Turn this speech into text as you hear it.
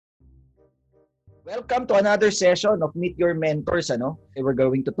Welcome to another session of Meet Your Mentors. We're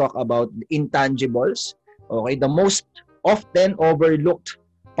going to talk about intangibles. Okay, the most often overlooked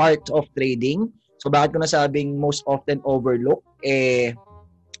part of trading. So bakit ko nasabing most often overlooked?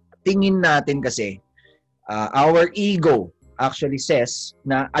 Tingin natin kasi our ego actually says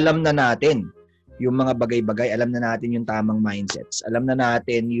na alam na natin yung mga bagay-bagay, alam na natin yung tamang mindsets, alam na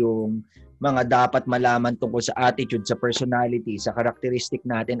natin yung mga dapat malaman tungkol sa attitude, sa personality, sa characteristic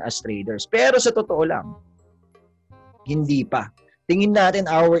natin as traders. Pero sa totoo lang, hindi pa. Tingin natin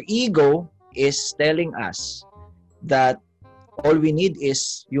our ego is telling us that all we need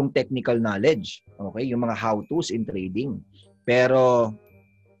is yung technical knowledge, okay? Yung mga how-tos in trading. Pero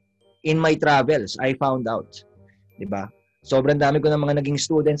in my travels, I found out, 'di ba? Sobrang dami ko ng mga naging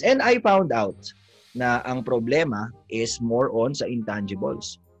students and I found out na ang problema is more on sa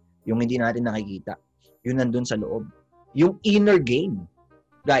intangibles. Yung hindi natin nakikita. Yung nandun sa loob. Yung inner game.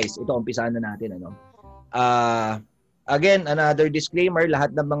 Guys, ito umpisahan na natin again, another disclaimer,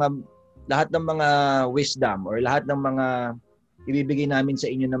 lahat ng mga wisdom or lahat ng mga ibibigay namin sa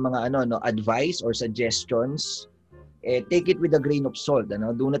inyo ng mga advice or suggestions, take it with a grain of salt.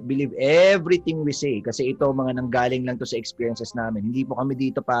 Do not believe everything we say kasi ito mga nanggaling lang to sa experiences namin. Hindi po kami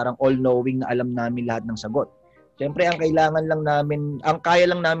dito parang all-knowing na alam namin lahat ng sagot. Siyempre, ang kaya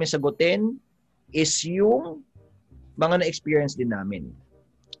lang namin sagutin is yung mga na-experience din namin.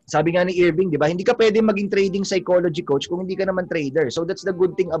 Sabi nga ni Irving, di ba, hindi ka pwede maging trading psychology coach kung hindi ka naman trader. So that's the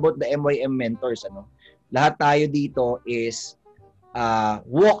good thing about the MYM mentors. Lahat tayo dito is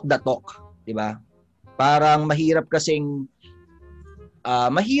walk the talk. Di ba? Parang mahirap kasing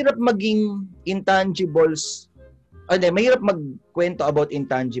mahirap maging intangibles. Mahirap magkwento about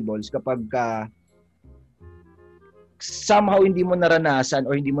intangibles kapag somehow hindi mo naranasan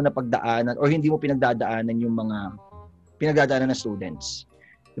or hindi mo napagdaanan or hindi mo pinagdadaanan yung mga pinagdadaanan ng students.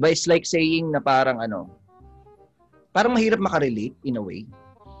 Diba? It's like saying na parang mahirap makarelate in a way.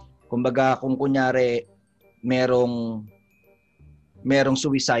 Kumbaga, kung kunyari merong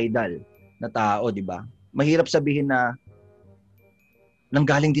suicidal na tao, di ba? Mahirap sabihin na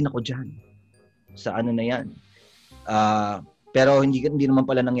nanggaling din ako diyan sa na yan. Pero hindi naman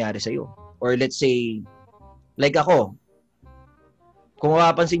pala nangyari sa iyo. Or let's say like ako, kung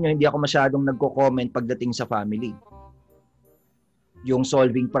mapapansin nyo, hindi ako masyadong nagko-comment pagdating sa family. Yung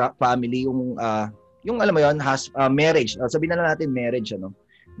solving family, yung alam mo yun, marriage. Sabihin na lang natin marriage,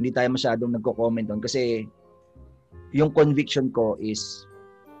 Hindi tayo masyadong nagko-comment doon kasi yung conviction ko is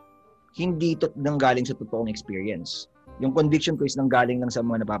hindi nanggaling sa totoong experience. Yung conviction ko is nanggaling lang sa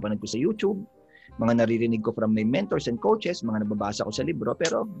mga napapanood ko sa YouTube, mga naririnig ko from my mentors and coaches, mga nababasa ko sa libro,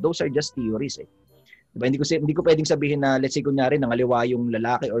 pero those are just theories Diba? Hindi ko pwedeng sabihin na, let's say kunyari nangaliwa yung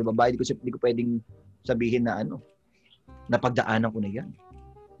lalaki or babae, hindi ko pwedeng sabihin na napagdaanan ko na yan.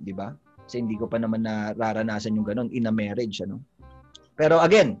 Di ba? Kasi hindi ko pa naman nararanasan yung ganun in a marriage, Pero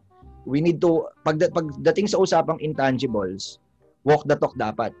again, we need to pagdating sa usapang intangibles, walk the talk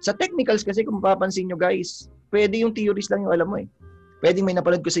dapat. Sa technicals kasi kung mapapansin nyo guys, pwede yung theories lang yung alam mo Pwede may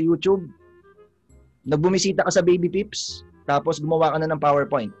napanood ko sa YouTube, nagbumisita ka sa Baby Pips, tapos gumawa ka na ng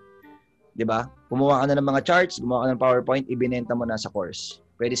PowerPoint. 'Di ba? Gumawa ka na ng mga charts, gumawa ka ng PowerPoint, ibinenta mo na sa course.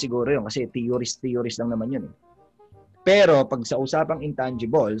 Pwede siguro 'yun kasi theories lang naman 'yun Pero pag sa usapang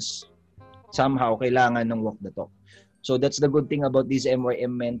intangibles, somehow kailangan ng walk the talk. So that's the good thing about these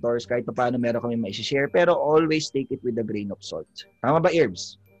MYM mentors, kahit paano meron kami mai-share, pero always take it with a grain of salt. Tama ba,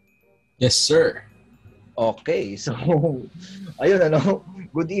 Irbs? Yes, sir. Okay. So ayun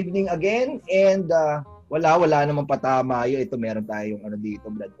Good evening again and wala namang patama yun. Ito meron tayong dito,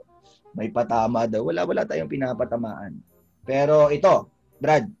 Brad. May patama daw. Wala tayong pinapatamaan. Pero ito,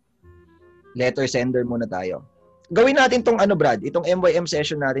 Brad, letter sender muna tayo. Gawin natin tong Brad, itong MYM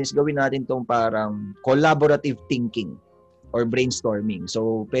session natin is gawin natin tong parang collaborative thinking or brainstorming.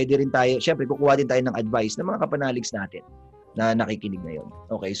 So, pwede rin tayo, syempre, kukuha din tayo ng advice ng mga kapanaligs natin na nakikinig ngayon.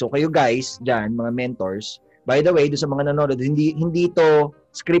 Okay, so kayo guys, dyan, mga mentors, by the way, doon sa mga nanonood, hindi to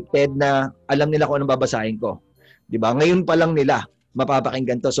scripted na alam nila kung anong babasahin ko. 'Di ba? Ngayon pa lang nila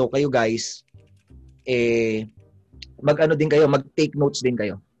mapapakinggan to. So kayo guys, din kayo, mag-take notes din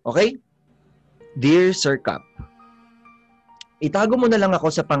kayo. Okay? Dear Sir Cap, itago mo na lang ako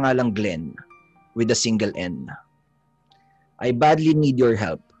sa pangalang Glenn with a single N. I badly need your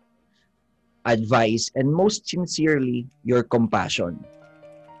help, advice, and most sincerely, your compassion.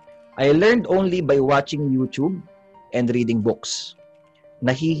 I learned only by watching YouTube and reading books.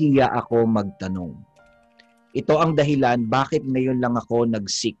 Nahihiya ako magtanong. Ito ang dahilan bakit ngayon lang ako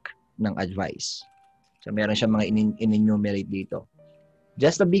nag-seek ng advice. So meron siyang mga in-enumerate dito.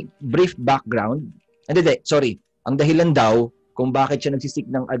 Just a brief background. Sorry. Ang dahilan daw kung bakit siya nagsisik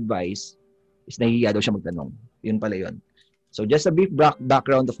ng advice is nahihiya daw siya magtanong. Yun pala yun. So just a brief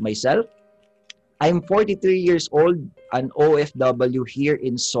background of myself. I'm 43 years old, an OFW here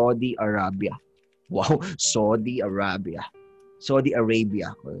in Saudi Arabia. Wow, Saudi Arabia. Saudi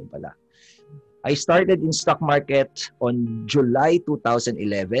Arabia. Yun pala. I started in stock market on July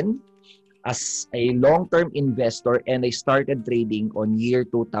 2011 as a long-term investor, and I started trading on year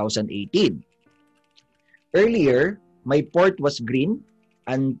 2018. Earlier, my port was green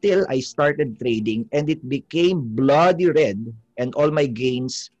until I started trading, and it became bloody red, and all my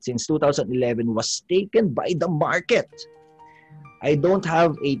gains since 2011 was taken by the market. I don't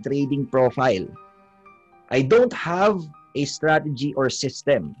have a trading profile. I don't have a strategy or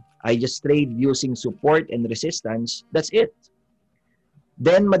system. I just trade using support and resistance. That's it.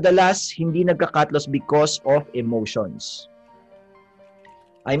 Then, madalas, hindi nagka-cut loss because of emotions.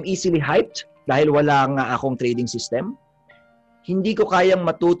 I'm easily hyped dahil wala nga akong trading system. Hindi ko kayang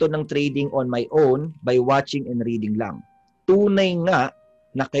matuto ng trading on my own by watching and reading lang. Tunay nga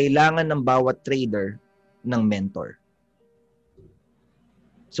na kailangan ng bawat trader ng mentor.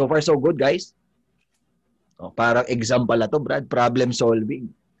 So far, so good, guys. Parang example na to, Brad. Problem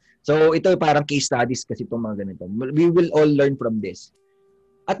solving. So, ito parang case studies kasi itong mga ganito. We will all learn from this.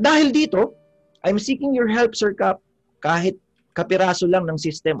 At dahil dito, I'm seeking your help, Sir Cap. Kahit kapiraso lang ng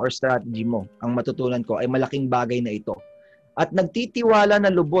system or strategy mo, ang matutunan ko ay malaking bagay na ito. At nagtitiwala na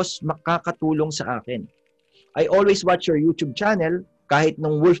lubos makakatulong sa akin. I always watch your YouTube channel kahit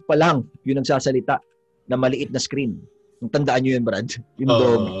nung wolf pa lang yung nagsasalita na maliit na screen. Tandaan nyo yun, Brad? Yung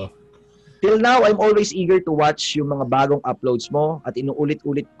dog. Till now, I'm always eager to watch yung mga bagong uploads mo at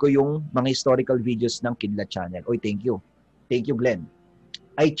inuulit-ulit ko yung mga historical videos ng Kidlat channel. Oy, thank you. Thank you, Glenn.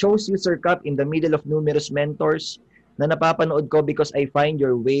 I chose you, Sir Cap, in the middle of numerous mentors na napapanood ko because I find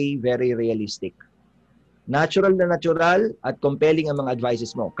your way very realistic. Natural na natural at compelling ang mga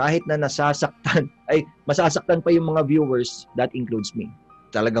advices mo. Kahit na masasaktan pa yung mga viewers, that includes me.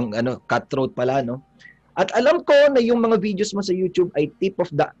 Talagang cutthroat pala, no? At alam ko na yung mga videos mo sa YouTube ay tip of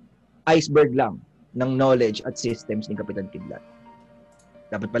the iceberg lang ng knowledge at systems ni Kapitan Kidlat.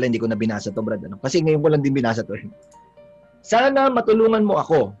 Dapat pala hindi ko na binasa to, Brad. Kasi ngayon ko lang din binasa to. Sana matulungan mo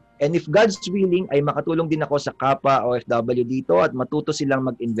ako. And if God's willing, ay makatulong din ako sa Kapa OFW dito at matuto silang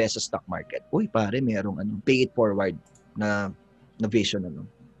mag-invest sa stock market. Uy, pare, merong pay it forward na vision.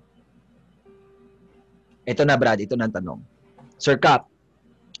 Ito na, Brad. Ito na ang tanong. Sir Cap,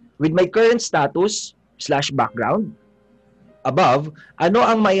 with my current status/background above, ano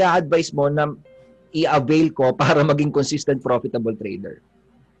ang may advice mo na i-avail ko para maging consistent profitable trader?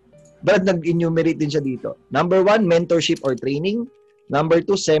 Brad, nag-enumerate din siya dito. Number 1, mentorship or training. Number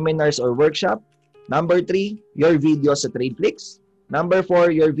 2, seminars or workshop. Number 3, your videos sa TradeFlix. Number 4,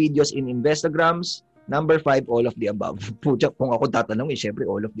 your videos in Instagrams. Number 5, all of the above. Pucha, kung ako tatanong, syempre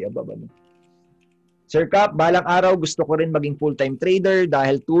all of the above. Sir Cap, balang araw gusto ko rin maging full-time trader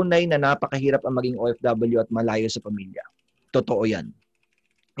dahil tunay na napakahirap ang maging OFW at malayo sa pamilya. Totoo yan.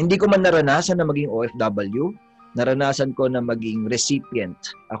 Hindi ko man naranasan na maging OFW. Naranasan ko na maging recipient.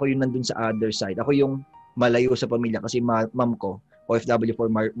 Ako yung nandun sa other side. Ako yung malayo sa pamilya kasi mom ko, OFW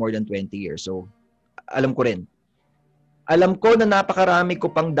for more than 20 years. So, alam ko rin. Alam ko na napakarami ko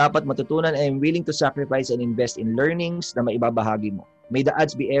pang dapat matutunan and I'm willing to sacrifice and invest in learnings na maibabahagi mo. May the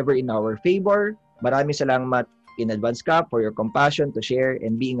odds be ever in our favor. Maraming salamat in advance, Cap, for your compassion to share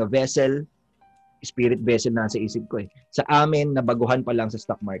and being a vessel, spirit vessel na sa isip ko sa amin na baguhan pa lang sa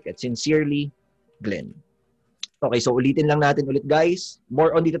stock market. Sincerely, Glenn. Okay, so ulitin lang natin ulit, guys.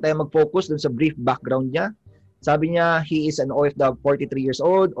 More on dito tayo mag-focus dun sa brief background niya. Sabi niya, he is an OFW, 43 years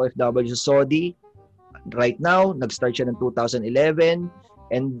old, OFW sa Saudi. Right now, nag-start siya ng 2011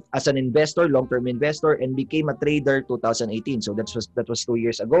 and as an investor, long-term investor, and became a trader 2018. So that was 2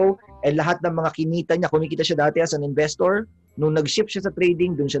 years ago. And lahat ng mga kinita niya, kumikita siya dati as an investor. Nung nag-shift siya sa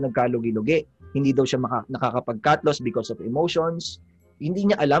trading, dun siya nagkalugi-lugi. Hindi daw siya nakakapag-cut loss because of emotions.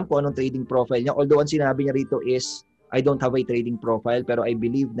 Hindi niya alam kung anong trading profile niya. Although ang sinabi niya rito is, I don't have a trading profile, pero I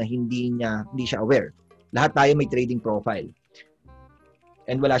believe na hindi siya aware. Lahat tayo may trading profile.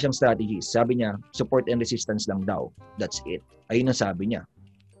 And wala siyang strategies. Sabi niya, support and resistance lang daw. That's it. Ayun ang sabi niya.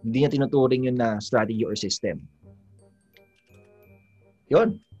 Hindi niya tinuturing yun na strategy or system.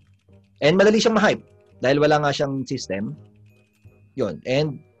 Yun. And madali siyang ma-hype. Dahil wala nga siyang system. Yun.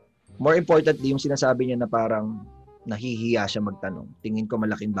 And more importantly, yung sinasabi niya na parang nahihiya siya magtanong. Tingin ko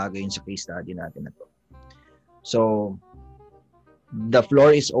malaking bagay yun sa case study natin na to. So, the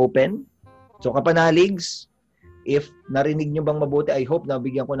floor is open. So, kapanaligs, if narinig nyo bang mabuti, I hope na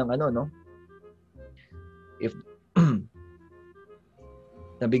bigyan ko ng if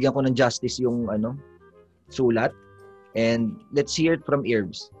nabigyan ko ng justice yung sulat. And let's hear it from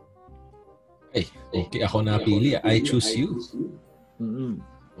Irbs. Ay, okay. Ako napili. I choose you. Mm-hmm.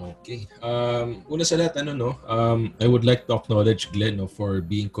 Okay. Una sa lahat, I would like to acknowledge Glenn for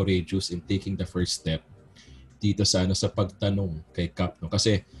being courageous in taking the first step dito sa pagtanong kay Cap. No?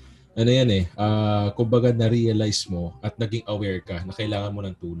 Kasi yan kumbaga na-realize mo at naging aware ka na kailangan mo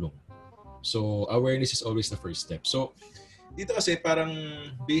ng tulong. So, awareness is always the first step. So, dito kasi parang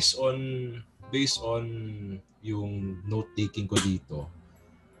based on yung note-taking ko dito,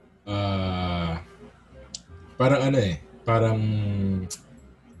 parang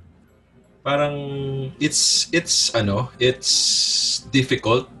parang it's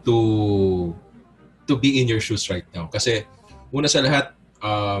difficult to be in your shoes right now kasi una sa lahat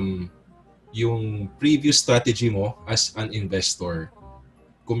yung previous strategy mo as an investor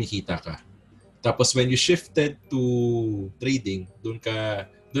kumikita ka, tapos when you shifted to trading doon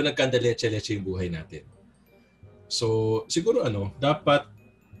nagkandaleche-leche yung buhay natin. So siguro dapat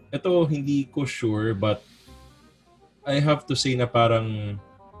ito hindi ko sure but I have to say na parang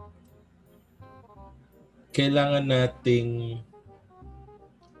kailangan nating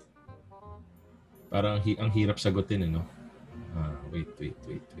parang ang hirap sagutin wait.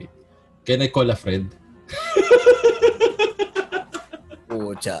 Can I call a friend?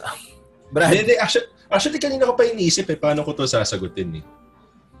 Pucha. Brad. Hindi, actually kanina ko pa iniisip paano ko to sasagutin .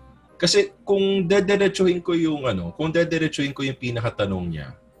 Kasi kung dediretsuhin ko yung pinakatanong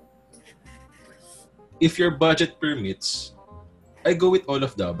niya, if your budget permits, I go with all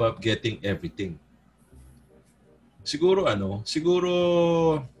of the above, getting everything. Siguro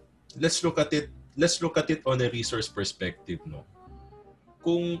let's look at it on a resource perspective, no.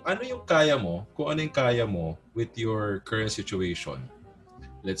 Kung ano yung kaya mo with your current situation.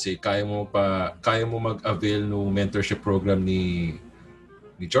 Let's say kaya mo mag-avail ng mentorship program ni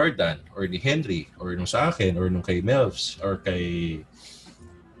Jordan or ni Henry or nung sa akin or nung kay Melvs or kay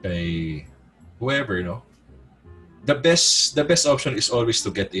whoever, no. The best option is always to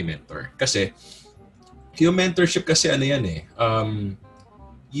get a mentor kasi yung mentorship kasi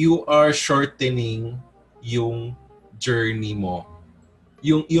you are shortening yung journey mo.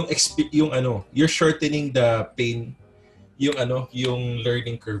 You're shortening the pain, yung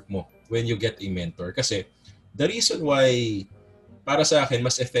learning curve mo when you get a mentor. Kasi the reason why para sa akin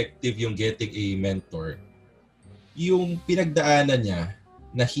mas effective yung getting a mentor, yung pinagdaanan niya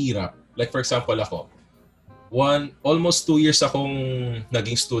na hirap. Like for example ako, almost 2 years akong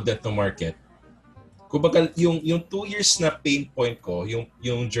naging student ng market. Kumbaga, yung 2 years na pain point ko,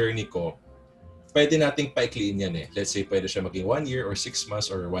 yung journey ko, pwede nating paikliin yan . Let's say, pwede siya maging 1 year or 6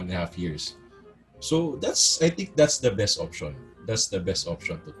 months or 1.5 years. So, I think that's the best option. That's the best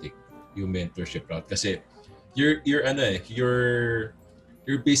option to take, yung mentorship route. Kasi, you're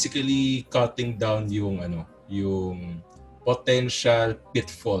basically cutting down yung potential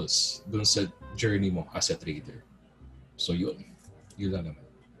pitfalls dun sa journey mo as a trader. So, yun lang naman.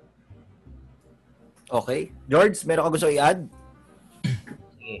 Okay. George, meron ka gusto i-add?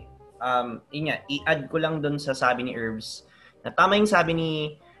 Okay. I-add ko lang dun sa sabi ni Herbs. Na tama yung sabi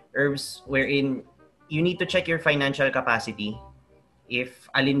ni Herbs wherein you need to check your financial capacity if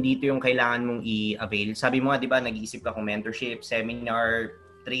alin dito yung kailangan mong i-avail. Sabi mo nga, di ba, nag-iisip ka kung mentorship, seminar,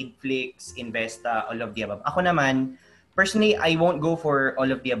 TradeFlix, Investa, all of the above. Ako naman, personally, I won't go for all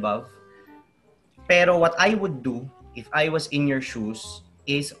of the above. Pero what I would do if I was in your shoes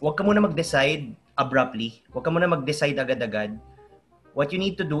is wag ka muna mag-decide abruptly. Huwag ka muna mag-decide agad-agad. What you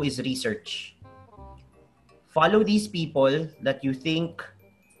need to do is research. Follow these people that you think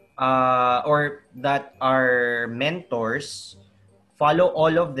or that are mentors. Follow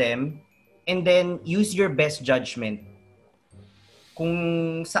all of them and then use your best judgment.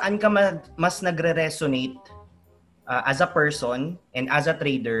 Kung saan ka mas nagre-resonate as a person and as a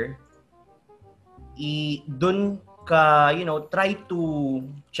trader, dun ka, try to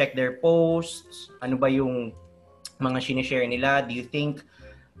check their posts. Ano ba yung mga sinishare nila? Do you think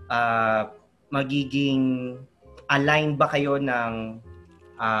magiging aligned ba kayo ng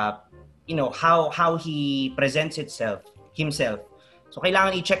how he presents himself? So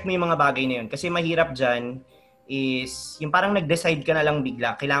kailangan i-check mo yung mga bagay na yun kasi mahirap dyan is yung parang nag-decide ka na lang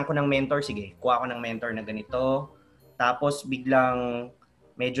bigla. Kailangan ko ng mentor, sige, kuha ko ng mentor na ganito. Tapos biglang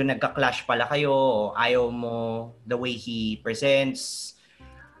medyo nagka-clash pala kayo o ayaw mo the way he presents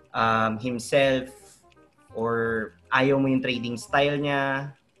himself or ayaw mo yung trading style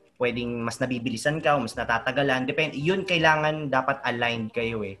niya, pwedeng mas nabibilisan ka o mas natatagalan. Depende. Yun kailangan dapat aligned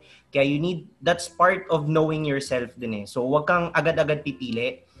kayo . Kaya that's part of knowing yourself din . So wag kang agad-agad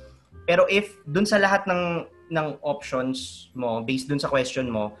pipili. Pero if dun sa lahat ng options mo, based dun sa question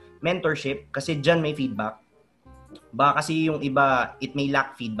mo, mentorship, kasi dyan may feedback. Baka kasi yung iba, it may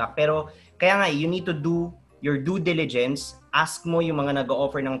lack feedback. Pero kaya nga, you need to do your due diligence. Ask mo yung mga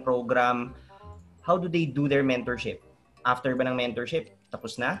nag-o-offer ng program, how do they do their mentorship? After ba ng mentorship,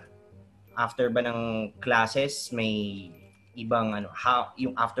 tapos na? After ba ng classes, may ibang how,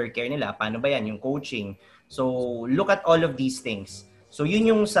 yung aftercare nila, paano ba yan? Yung coaching. So, look at all of these things. So, yun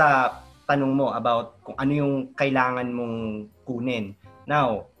yung sa tanong mo about kung ano yung kailangan mong kunin.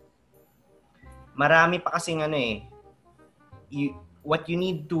 Now, marami pa kasing what you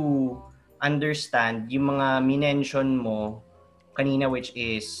need to understand, yung mga minention mo kanina, which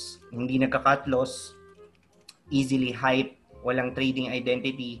is hindi nagka-cut loss, easily hype, walang trading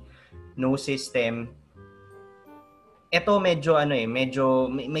identity, no system. Ito medyo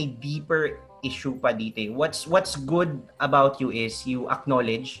medyo may deeper issue pa dito. What's good about you is you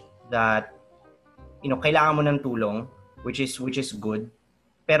acknowledge that kailangan mo ng tulong, which is good.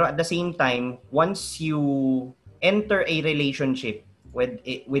 Pero at the same time, once you enter a relationship with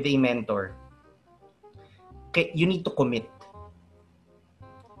a mentor, you need to commit.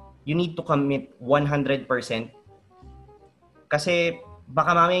 You need to commit 100%. Kasi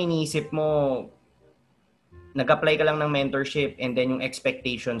baka mamaya iniisip mo, nag-apply ka lang ng mentorship and then yung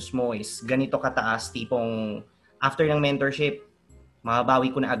expectations mo is ganito kataas, tipong after ng mentorship, mababawi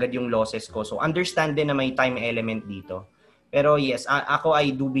ko na agad yung losses ko. So understand din na may time element dito. Pero yes,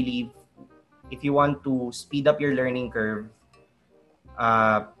 I do believe if you want to speed up your learning curve,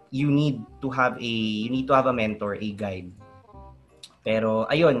 you need to have a mentor, a guide. Pero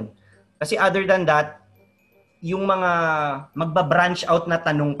ayun, kasi other than that, yung mga magba-branch out na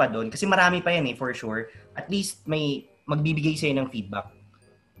tanong pa doon, kasi marami pa yan for sure, at least may magbibigay sa'yo ng feedback.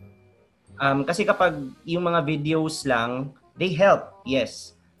 Kasi kapag yung mga videos lang, they help,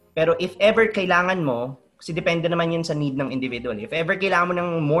 yes. Pero if ever kailangan mo, kasi depende naman yun sa need ng individual. If ever kailangan mo ng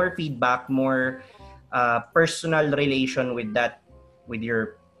more feedback, more personal relation with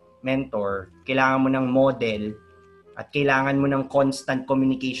your mentor, kailangan mo ng model, at kailangan mo ng constant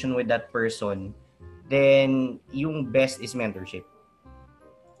communication with that person, then yung best is mentorship.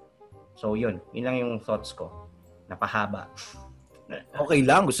 So yun lang yung thoughts ko. Napahaba. Okay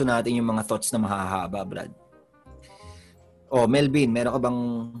lang, gusto natin yung mga thoughts na mahahaba, Brad. Melvin, meron ka bang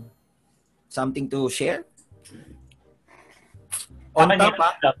something to share? On top,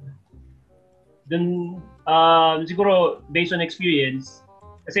 dun, siguro based on experience,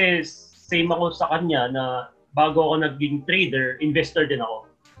 kasi same ako sa kanya na bago ako naging trader, investor din ako.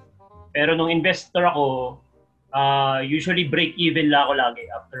 Pero nung investor ako, usually break even lang ako lagi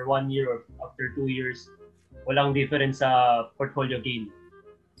after 1 year or after 2 years. Walang difference sa portfolio gain.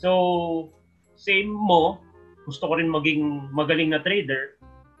 So, same mo, gusto ko rin maging magaling na trader,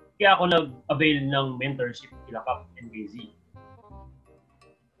 kaya ako nag-avail ng mentorship kila Kap and KZ.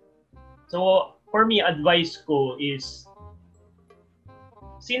 So, for me, advice ko is,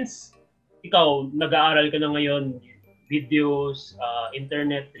 since ikaw, nag-aaral ka na ngayon, videos,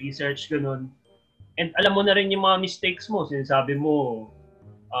 internet, research, ganun. And alam mo na rin yung mga mistakes mo. Sinasabi mo,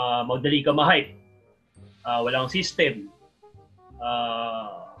 madali ka ma-hype. Walang system.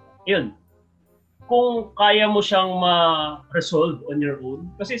 Yun. Kung kaya mo siyang ma-resolve on your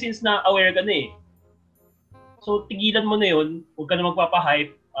own, kasi since na-aware ka na so tigilan mo na yun, huwag ka na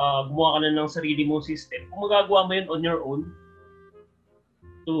magpapa-hype, gumawa ka na ng sarili mong system. Kung magagawa mo yun on your own,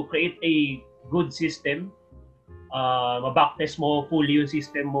 to create a good system, mabacktest mo fully yung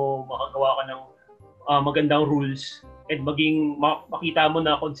system mo, makagawa ka ng magandang rules, and makita mo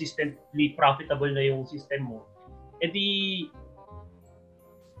na consistently profitable na yung system mo, edi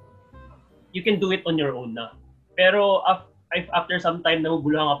you can do it on your own na. Pero after some time na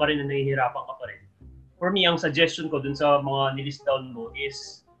maguluhan ka pa rin, na nahihirapan ka pa rin, for me, ang suggestion ko dun sa mga nilist down mo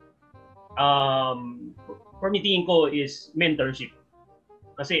is, for me, tingin ko is mentorship.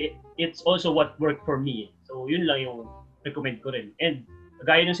 Kasi it's also what worked for me. So, yun lang yung recommend ko rin. And,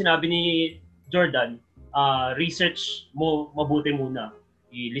 gaya ng sinabi ni Jordan, research mo mabuti muna.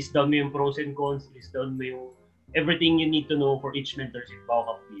 I-list down mo yung pros and cons, list down mo yung everything you need to know for each mentorship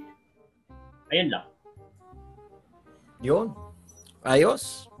bago ka pili. Ayan lang. Yun.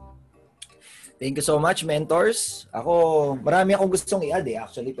 Ayos. Thank you so much, mentors. Ako, marami akong gustong i-add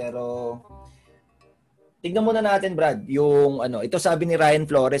actually, pero tignan muna natin, Brad, yung ito sabi ni Ryan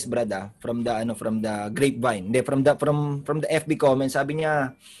Flores, Brad, from the grapevine. Hindi, from the FB comments, sabi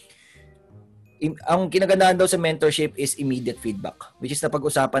niya, ang kinagandahan daw sa mentorship is immediate feedback, which is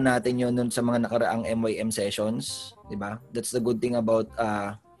napag-usapan natin yun nun sa mga nakaraang MYM sessions, di ba? That's the good thing about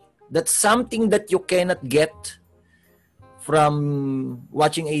that's something that you cannot get from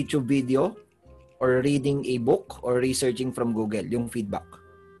watching a YouTube video or reading a book or researching from Google, yung feedback.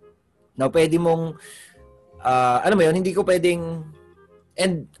 Now, pwede mong alam mo yun, hindi ko pwedeng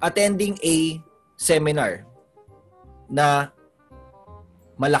attending a seminar na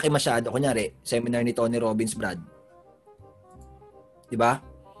malaki masyado. Kunyari, seminar ni Tony Robbins, Brad. Diba?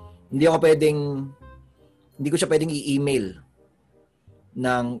 Hindi ko siya pwedeng i-email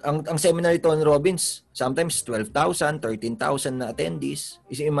ang seminar ni Tony Robbins, sometimes 12,000, 13,000 na attendees.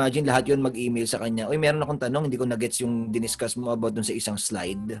 Imagine lahat yun mag-email sa kanya. Uy, meron akong tanong, hindi ko na-gets yung diniscuss mo about dun sa isang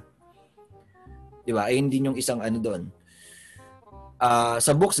slide. Diba? Ayun din yung isang doon.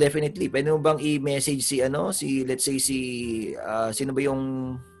 Sa books, definitely. Pwede mo bang i-message let's say sino ba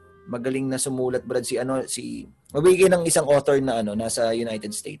yung magaling na sumulat, Brad? Mabigay ng isang author na nasa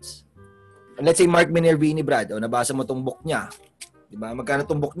United States. Let's say Mark Minervini, Brad. Nabasa mo tong book niya. Diba? Magkano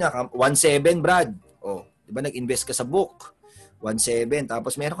tong book niya? 1.7, Brad. Diba nag-invest ka sa book? 1.7.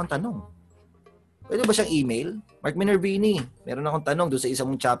 Tapos meron kang tanong. Pwede ba siyang email? Mark Minervini, meron akong tanong doon sa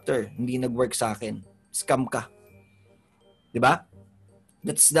isang chapter. Hindi nag-work sa akin. Scam ka. Diba?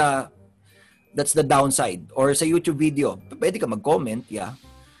 That's the downside. Or sa YouTube video, pwede ka mag-comment, yeah.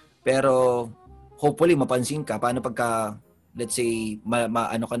 Pero hopefully mapansin ka. Paano pagka, let's say,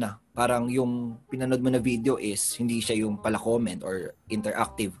 maano ka na? Parang yung pinanood mo na video is hindi siya yung pala comment or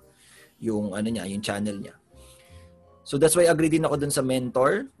interactive yung yung channel niya. So that's why agree din ako dun sa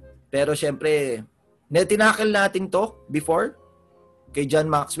mentor. Pero syempre, tinakil natin to before kay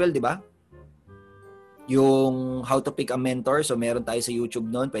John Maxwell, di ba? Yung how to pick a mentor. So meron tayo sa YouTube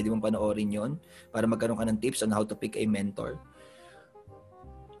noon, pwede mong panoorin yon para magkaroon ka ng tips on how to pick a mentor.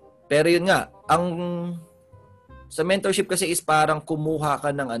 Pero yun nga, sa mentorship kasi is parang kumuha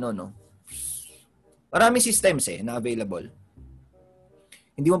ka ng maraming systems na available.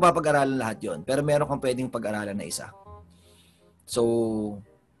 Hindi mo papag-aralan lahat yon, pero meron kang pwedeng pag-aralan na isa. So,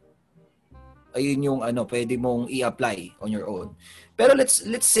 ayun yung pwede mong i-apply on your own. Pero let's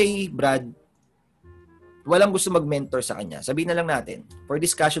say, Brad, walang gusto mag-mentor sa kanya. Sabihin na lang natin, for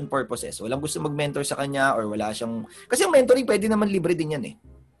discussion purposes, walang gusto mag-mentor sa kanya or wala siyang... Kasi ang mentoring pwede naman libre din yan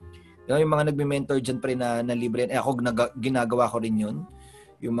Yung mga nagme-mentor dyan pre na libre. Ako ginagawa ko rin yun.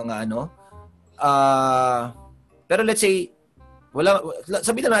 Yung mga pero let's say,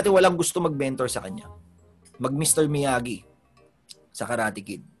 sabihin na natin walang gusto mag-mentor sa kanya. Mag-Mr. Miyagi sa Karate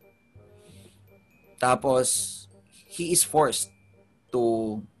Kid. Tapos, he is forced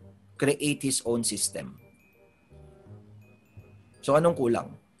to create his own system. So, anong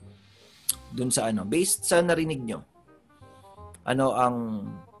kulang? Dun sa based sa narinig nyo.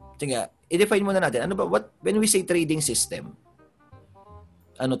 Sige, i-define muna natin. When we say trading system,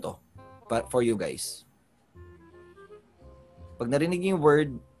 to? For you guys. Pag narinig yung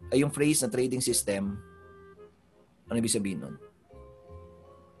word, yung phrase na trading system, ano ibig sabihin nun?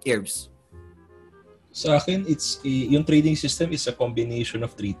 Herbs. Sa akin, yung trading system is a combination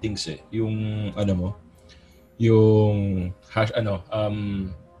of three things Yung, yung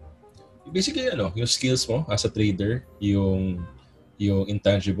basically, yung skills mo as a trader, yung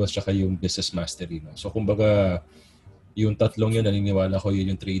intangibles tsaka yung business mastery. So, kumbaga, yung tatlong yun, naniniwala ko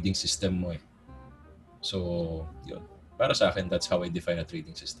yun yung trading system mo So, yun. Para sa akin, that's how I define a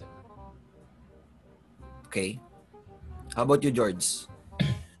trading system. Okay. How about you, George?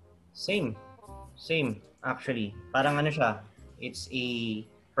 Same, actually. Parang siya, it's a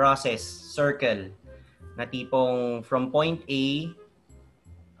process, circle, na tipong from point A,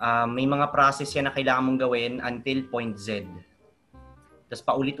 may mga process yan na kailangan mong gawin until point Z. Tapos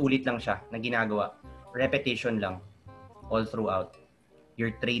paulit-ulit lang siya na ginagawa. Repetition lang all throughout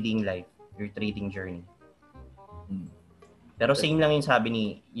your trading life, your trading journey. Pero same lang yung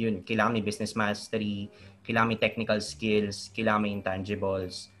sabi kailangan may business mastery, kailangan may technical skills, kailangan may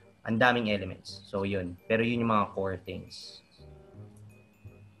intangibles, ang daming elements. So yun. Pero yun yung mga core things.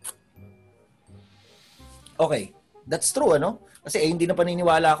 Okay. That's true, Kasi hindi na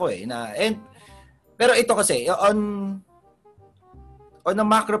paniniwala ko pero ito kasi, on a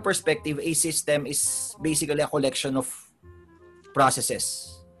macro perspective, a system is basically a collection of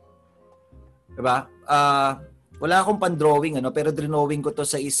processes. Diba? Wala akong pan-drawing, pero drawing ko to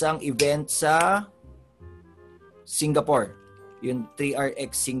sa isang event sa Singapore. Yung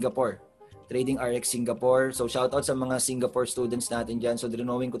 3RX Singapore. Trading RX Singapore. So, shoutout sa mga Singapore students natin dyan. So,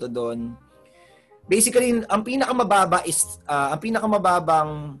 drawing ko to doon. Basically, ang pinakamababa is, ang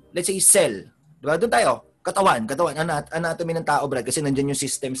pinakamababang, let's say, cell. Diba? Doon tayo. Katawan. Anatomy ng tao, Brad. Kasi nandyan yung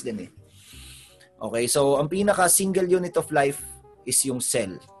systems din Okay, so ang pinaka-single unit of life is yung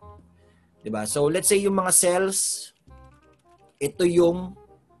cell. Diba? So let's say yung mga cells, ito yung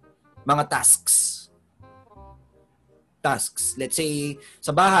mga tasks. Let's say, sa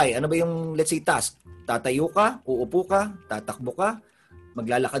bahay, ano ba yung, let's say, task? Tatayo ka, uupo ka, tatakbo ka,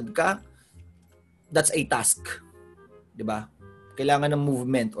 maglalakad ka. that's a task. 'Di ba? Kailangan ng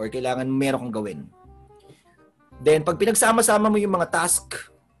movement or kailangan meron kang gawin. Then, pag pinagsama-sama mo yung mga task,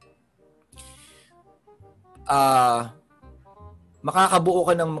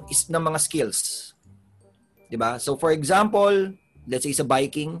 makakabuo ka ng mga skills. 'Di ba? So, for example, let's say sa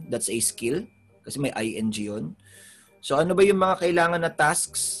biking, that's a skill. Kasi may ing yun. So, ano ba yung mga kailangan na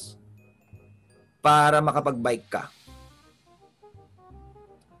tasks para makapag-bike ka?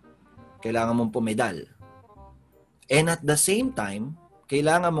 Kailangan mong pumedal. And at the same time,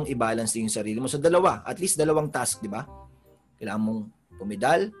 kailangan mong i-balance din yung sarili mo. So, at least dalawang task, di ba? Kailangan mong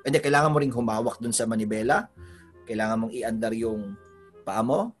pumedal. Hindi, kailangan mo ring humawak dun sa manibela. Kailangan mong i-andar yung paa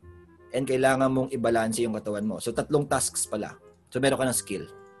mo. And kailangan mong i-balance yung katawan mo. So, 3 tasks pala. So, meron ka ng skill.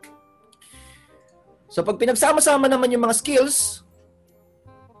 So, pag pinagsama-sama naman yung mga skills,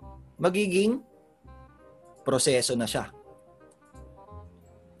 magiging proseso na siya.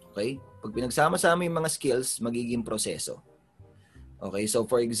 Okay? Pag pinagsama-sama yung mga skills, magiging proseso. Okay? So,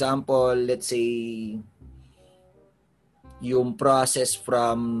 for example, let's say, yung process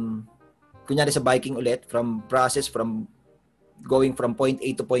from, kunyari sa biking ulit, from going from point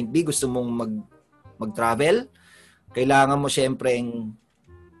A to point B, gusto mong mag-travel, kailangan mo syempreng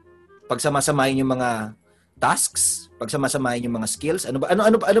pagsamasamahin yung mga tasks, pagsamasamahin yung mga skills. Ano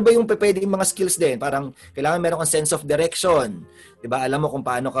ba yung pwedeng mga skills din? Parang kailangan meron kang sense of direction. 'Di ba? Alam mo kung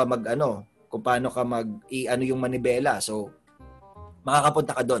paano ka ano yung manibela. So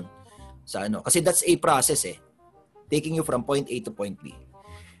makakapunta ka doon sa ano. Kasi that's a process taking you from point A to point B.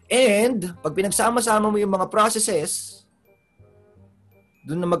 And pag pinagsama-sama mo yung mga processes,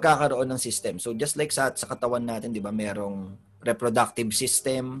 doon na magkakaroon ng system. So just like sa katawan natin, 'di ba? Merong reproductive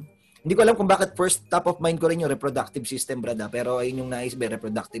system. Hindi ko alam kung bakit first top of mind ko rin yung reproductive system, brada. Pero ayun yung nais, may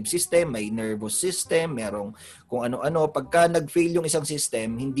reproductive system, may nervous system, merong kung ano-ano. Pagka nag-fail yung isang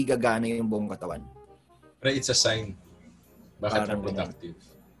system, hindi gagana yung buong katawan. Pero it's a sign. Bakit reproductive?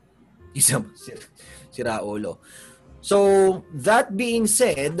 Sira ulo. So, that being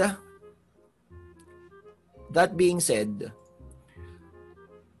said,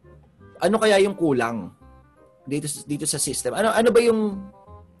 ano kaya yung kulang dito sa system? Ano ba yung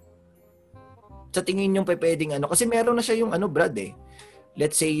sa tingin yung pwedeng ano? Kasi meron na siya yung Brad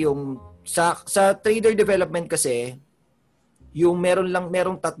Let's say yung sa trader development kasi yung merong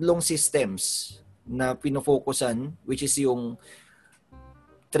 3 systems na pino-focusan, which is yung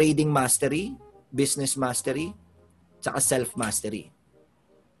trading mastery, business mastery, tsaka self-mastery.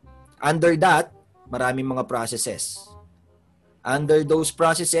 Under that, maraming mga processes. Under those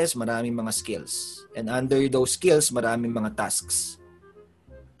processes, maraming mga skills. And under those skills, maraming mga tasks.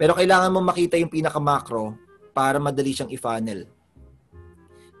 Pero kailangan mo makita yung pinaka-macro para madali siyang i-funnel.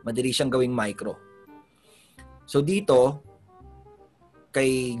 Madali siyang gawing micro. So dito,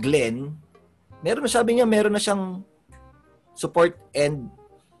 kay Glenn, meron na siyang support and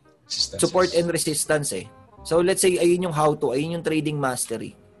resistance So let's say, ayun yung how to, ayun yung trading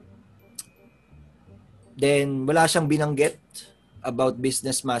mastery. Then, wala siyang binanggit about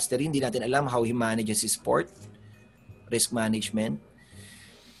business mastery. Hindi natin alam how he manages his sport, risk management.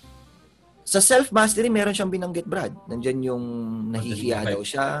 Sa self-mastery, meron siyang binanggit, Brad. Nandyan yung nahihiya daw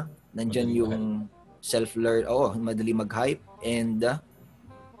siya. Nandyan yung self-learn. Madali mag-hype. And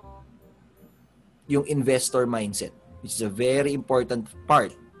yung investor mindset, which is a very important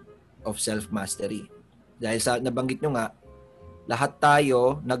part of self-mastery. Dahil sa nabanggit nyo nga, lahat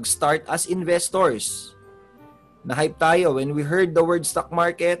tayo nag-start as investors. Na-hype tayo. When we heard the word stock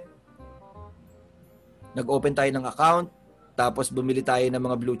market, nag-open tayo ng account, tapos bumili tayo ng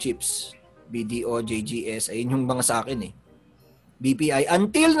mga blue chips. BDO, JGS, ayun yung mga sa akin BPI.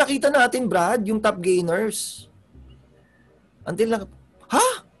 Until nakita natin, Brad, yung top gainers. Until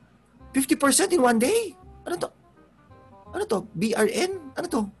 50% in one day? Ano to? BRN? Ano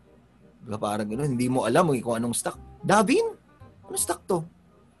to? Parang gano'n, hindi mo alam kung anong stock. Davin? Anong stock to?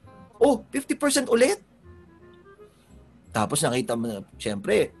 50% ulit. Tapos nakita mo na,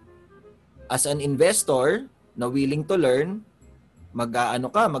 syempre, as an investor na willing to learn,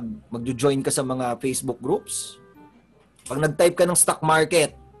 magjo-join ka sa mga Facebook groups. Pag nag-type ka ng stock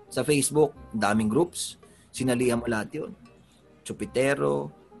market sa Facebook, daming groups. Sinalihan mo lahat yun. Chupitero,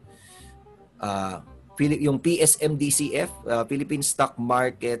 yung PSMDCF, Philippine Stock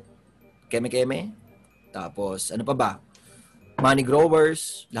Market, Keme-Keme. Tapos, ano pa ba? Money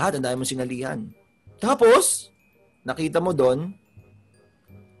Growers, lahat, ang dami mong sinalihan. Tapos, nakita mo doon,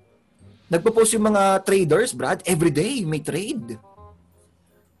 nagpo-post yung mga traders, Brad, everyday may trade.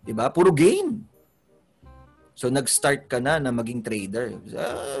 Diba? Puro gain. So, nag-start ka na maging trader.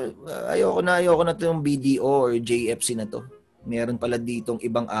 Ayoko na itong BDO or JFC na to. Meron pala ditong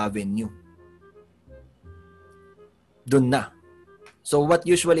ibang avenue. Dun na. So what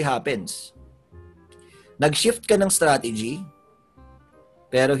usually happens? Nag-shift ka ng strategy,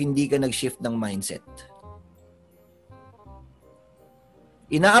 pero hindi ka nag-shift ng mindset.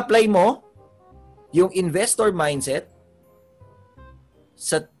 Ina-apply mo yung investor mindset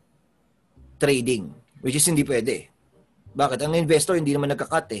sa trading, which is hindi pwede. Bakit? Ang investor hindi naman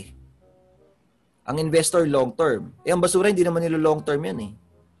nagka-cut eh. Ang investor long term. Ang basura hindi naman nila long term yan eh.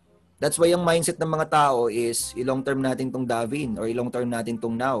 That's why yung mindset ng mga tao is i-long term natin tong Davin or i-long term natin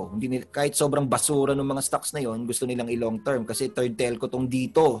tong Now. Hindi nila, kahit sobrang basura ng mga stocks na yon, gusto nilang i-long term kasi third telco tong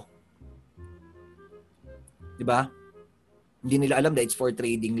dito. 'Di ba? Hindi nila alam that it's for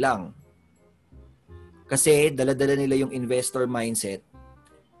trading lang. Kasi dala-dala nila yung investor mindset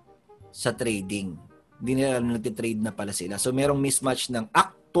sa trading. Hindi nila alam na nagtitrade na pala sila. So merong mismatch ng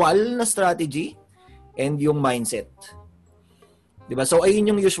actual na strategy and yung mindset. Diba? So ayun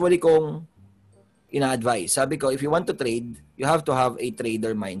yung usually kong ina-advise. Sabi ko, if you want to trade, you have to have a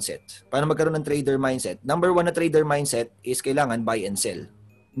trader mindset. Para magkaroon ng trader mindset, number 1 na trader mindset is kailangan buy and sell.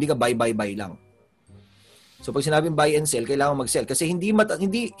 Hindi ka buy lang. So pag sinabing buy and sell, kailangan mag-sell kasi hindi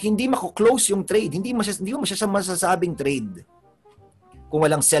mako-close yung trade. Hindi mo masasabing trade kung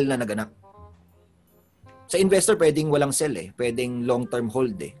walang sell na naganap. Sa investor, pwedeng walang sell eh. Pwedeng long-term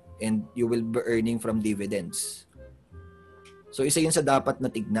hold eh. And you will be earning from dividends. So, isa yun sa dapat na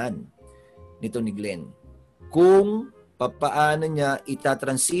tignan nito ni Glenn. Kung paano niya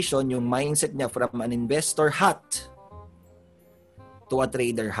ita-transition yung mindset niya from an investor hat to a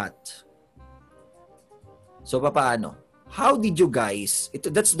trader hat. So, paano? How did you guys...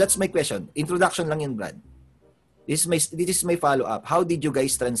 That's my question. Introduction lang yun, Brad. This is my follow-up. How did you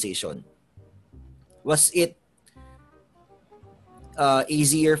guys transition? Was it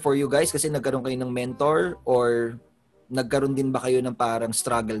easier for you guys kasi nagkaroon kayo ng mentor or nagkaroon din ba kayo ng parang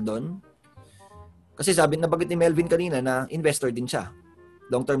struggle doon? Kasi nabanggit ni Melvin kanina na investor din siya.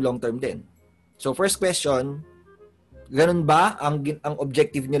 Long term din. So first question, ganun ba ang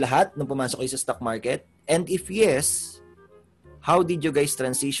objective niyo lahat nung pumasok kayo sa stock market? And if yes, how did you guys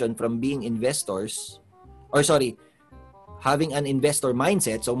transition from being investors having an investor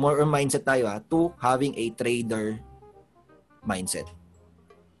mindset, so more on mindset tayo to having a trader mindset.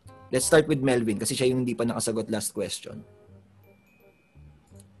 Let's start with Melvin kasi siya yung hindi pa nakasagot last question.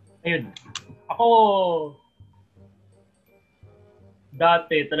 Ayun. Ako,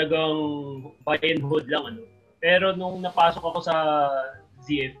 dati talagang buy and hold lang. Pero nung napasok ako sa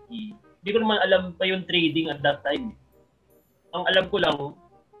ZFE, hindi ko naman alam pa yung trading at that time. Ang alam ko lang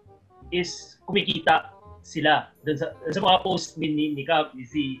is kumikita sila doon sa mga post ni Cap, ni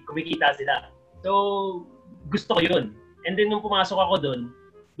Z, kumikita sila. So, gusto ko yun. And then nung pumasok ako doon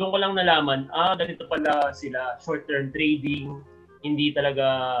ko lang nalaman, ganito pala sila, short-term trading, hindi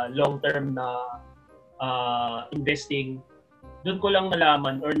talaga long-term na investing. Doon ko lang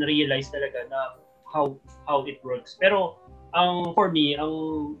nalaman or na-realize talaga na how it works. Pero for me,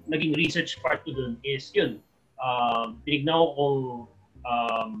 ang naging research part ko doon is yun. Tinignan ko kung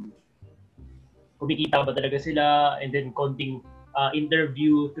kumikita ba talaga sila, and then konting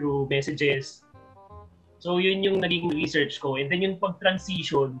interview through messages. So yun yung naging research ko. And then yung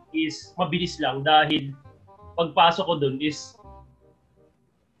pag-transition is mabilis lang dahil pagpasok ko dun is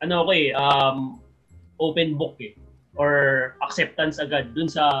open book eh, or acceptance agad dun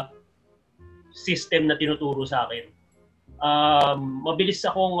sa system na tinuturo sa akin. Mabilis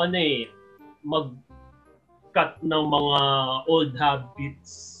akong mag-cut ng mga old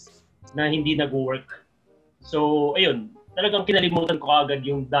habits na hindi nag-work. So, ayun, talagang kinalimutan ko agad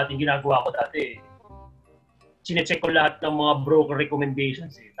yung dating ginagawa ko dati. Chinecheck ko lahat ng mga broker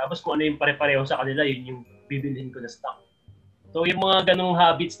recommendations eh. Tapos kung ano yung pare-pareho sa kanila, yun yung bibilhin ko na stock. So, yung mga ganong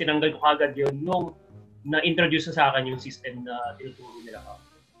habits, tinanggal ko agad yun nung na-introduce sa akin yung system na tinuturo nila ako.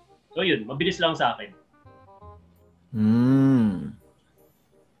 So, yun, mabilis lang sa akin.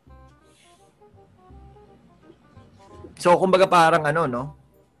 So, kumbaga parang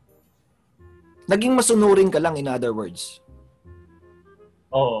naging masunurin ka lang, in other words.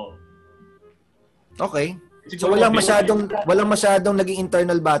 Oo. Okay. So walang masyadong naging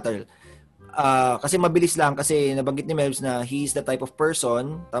internal battle. Kasi mabilis lang kasi nabanggit ni Melvs na he is the type of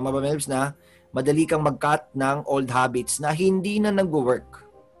person, tama ba Melvs, na madali kang mag-cut ng old habits na hindi na nag-work.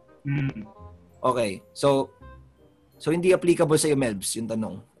 Okay. So hindi applicable sa iyo Melvs yung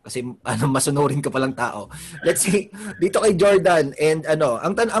tanong. Kasi masunurin ka palang tao. Let's see, dito kay Jordan and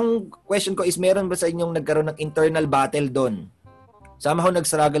ang question ko is meron ba sa inyong nagkaroon ng internal battle doon? Somehow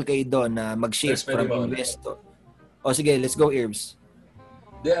nag-struggle kayo doon na mag-shift from investor. Sige, let's go Irbs.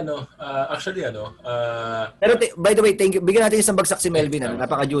 Actually Pero by the way, thank you. Bigyan natin isang bagsak si Melvin.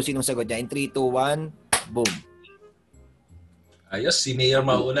 Napaka-juicy nung sagot niya. In 3, 2, 1, boom. Ayos, si Mayor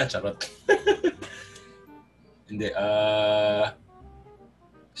mauna, charot. Hindi,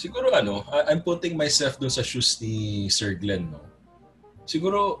 siguro I'm putting myself dun sa shoes ni Sir Glenn, no?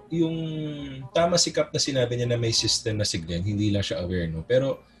 Siguro yung tama si Kap na sinabi niya na may system na si Glenn, hindi lang siya aware, no?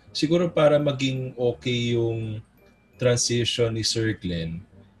 Pero siguro para maging okay yung transition ni Sir Glenn,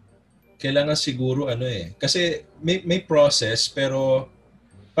 kailangan siguro kasi may process pero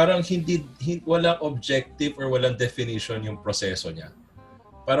parang walang objective or walang definition yung proseso niya.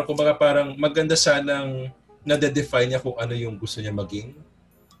 Parang maganda sanang nade-define niya kung ano yung gusto niya maging,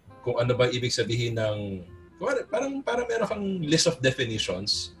 kung ano ba ibig sabihin ng parang meron kang list of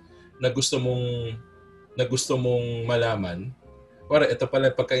definitions na gusto mong malaman. Ito pala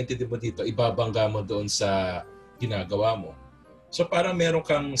pagkaintindi mo dito, ibabangga mo doon sa ginagawa mo. So parang meron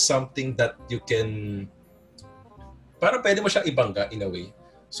kang something that you can, parang pwede mo siyang ibangga in a way.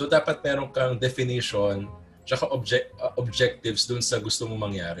 So dapat meron kang definition tsaka objectives dun sa gusto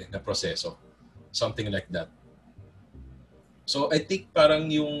mong mangyari na proseso. Something like that. So I think parang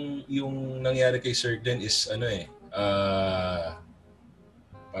yung nangyari kay Sir Glenn is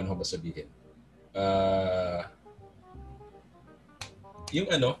paano ba sabihin?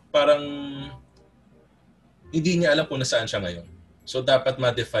 Parang hindi niya alam kung nasaan siya ngayon. So dapat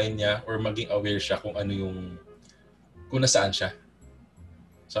ma-define niya or maging aware siya kung kung nasaan siya.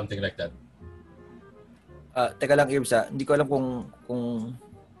 Something like that. Teka lang, Irbs, hindi ko alam kung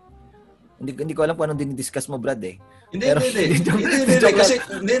hindi ko alam kung anong dinidiscuss mo, Brad eh. Hindi.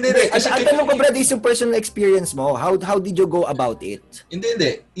 Kasi ang tanong ko, Brad, is yung personal experience mo. How did you go about it?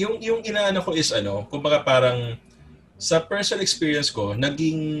 Hindi. Yung inaano ko is kumbaga parang sa personal experience ko,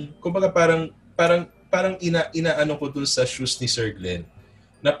 naging kumbaga parang inaano ko dun sa shoes ni Sir Glenn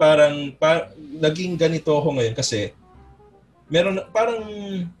na parang naging ganito ako ngayon kasi meron parang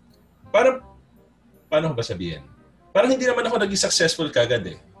paano ko ba sabihin? Parang hindi naman ako naging successful kagad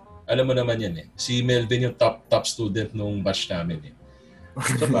eh. Alam mo naman yan eh. Si Melvin yung top student nung batch namin eh.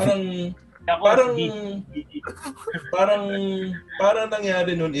 So parang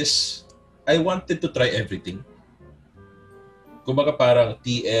nangyari nun is I wanted to try everything. Kumbaga parang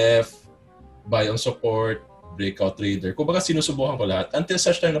TF, buy on support, breakout trader. Kumbaga sinusubukan ko lahat until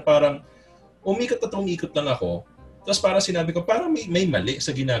such time na parang umikot lang ako. Tapos parang sinabi ko, parang may mali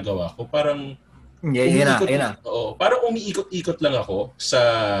sa ginagawa ko. Parang parang umiikot-ikot lang ako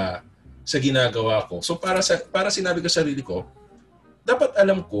sa ginagawa ko. So para sinabi ko sa sarili ko, dapat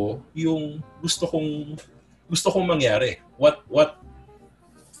alam ko yung gusto kong mangyari. What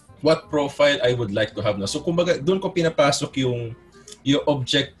profile I would like to have na. So kumbaga doon ko pinapasok yung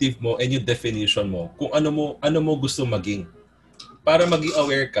objective mo and yung definition mo kung ano mo gusto maging. Para maging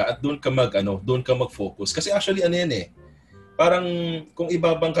aware ka at doon ka mag-focus. Kasi actually yan eh. Parang kung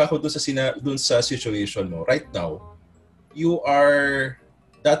ibabangka ko doon sa situation mo right now, you are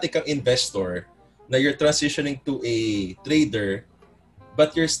dati kang investor na you're transitioning to a trader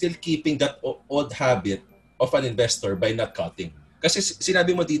but you're still keeping that old habit of an investor by not cutting. Kasi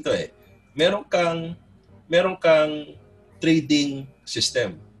sinabi mo dito meron kang trading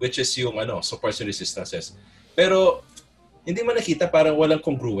system which is yung supports and resistances. Pero hindi mo nakita parang walang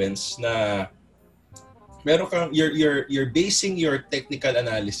congruence na meron kang you're basing your technical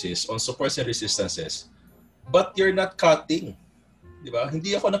analysis on supports and resistances but you're not cutting. 'Di ba?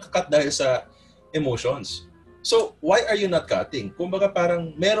 Hindi ako naka-cut dahil sa emotions. So, why are you not cutting? Kumbaga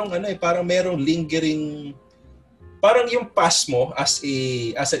parang merong lingering, parang yung past mo as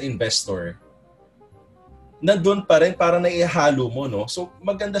an investor nandun pa rin, parang naihalo mo, no? So,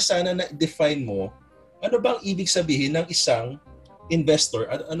 maganda sana na define mo ano bang ibig sabihin ng isang investor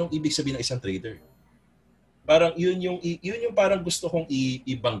at anong ibig sabihin ng isang trader. Parang yun yung parang gusto kong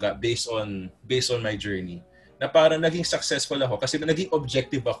ibangga based on my journey. Na parang naging successful ako kasi naging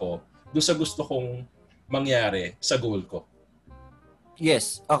objective ako doon sa gusto kong mangyari sa goal ko.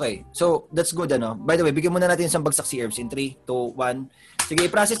 Yes, okay. So, that's good, By the way, bigyan muna natin isang bagsak si Herbs in 3, 2, 1. Sige,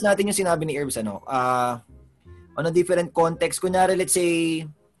 i-process natin yung sinabi ni Herbs, on a different context. Kunyari, let's say,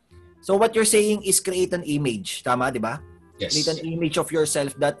 so what you're saying is create an image. Tama, di ba? Yes. Create an image of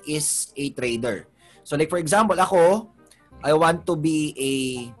yourself that is a trader. So, like for example, ako, I want to be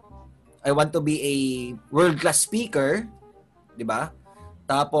a world-class speaker, di ba?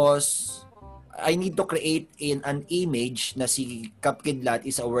 Tapos, I need to create an image na si Kap Kidlat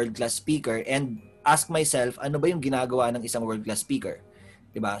is a world-class speaker and ask myself, ano ba yung ginagawa ng isang world-class speaker?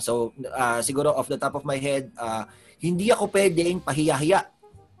 Diba? So, siguro off the top of my head, hindi ako pwedeng pahiya-hiya.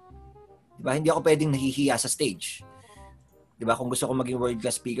 Diba? Hindi ako pwedeng nahihiya sa stage. Diba? Kung gusto ko maging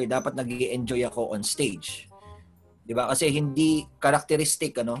world-class speaker, dapat nag-i-enjoy ako on stage. Diba? Kasi hindi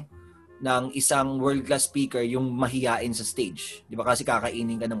characteristic, ng isang world-class speaker yung mahiyain sa stage. Di ba? Kasi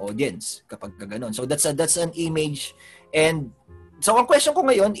kakainin ka ng audience kapag gano'n. So that's an image. And so ang question ko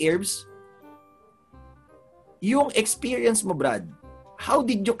ngayon, Irbs, yung experience mo, Brad, how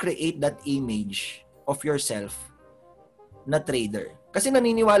did you create that image of yourself na trader? Kasi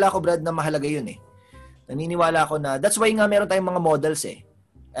naniniwala ako, Brad, na mahalaga yun eh. Naniniwala ako na, that's why nga meron tayong mga models eh.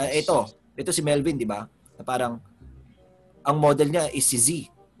 Ito si Melvin, di ba? Na parang, ang model niya is si Z.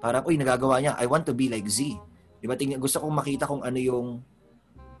 Parang, uy, nagagawa niya, I want to be like Z. Di ba? Gusto kong makita kung ano yung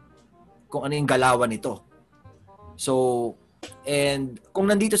galawan nito. So, and kung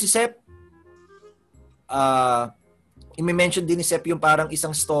nandito si Sep, i-mention din ni Sep yung parang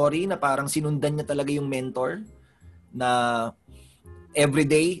isang story na parang sinundan niya talaga yung mentor na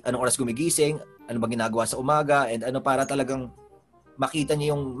everyday, anong oras gumigising, ano ba ginagawa sa umaga, and ano para talagang makita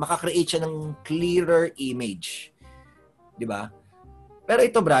niya yung, makakreate siya ng clearer image. Di ba? Pero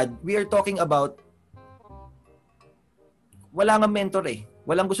ito, Brad, we are talking about wala nga mentor eh.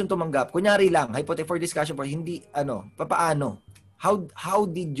 Walang gustong tumanggap. Kunyari lang, hypothetical for discussion for hindi, papaano? How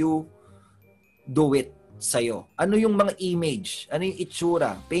did you do it sa'yo? Ano yung mga image? Ano yung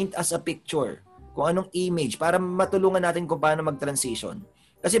itsura? Paint us a picture. Kung anong image para matulungan natin kung paano mag-transition.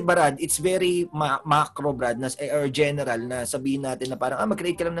 Kasi Brad, it's very macro, Brad, or general na sabihin natin na parang,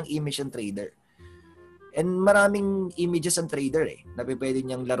 mag-create ka lang ng image ng trader. And maraming images ang trader eh, na pwede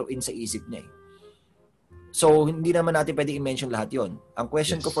niyang laruin sa isip niya eh. So, hindi naman natin pwede i-mention lahat yon. Ang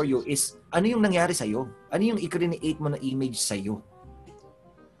question ko for you is, ano yung nangyari sa'yo? Ano yung i-create mo na image sa'yo?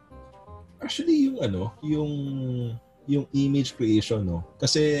 Actually, yung image creation, no?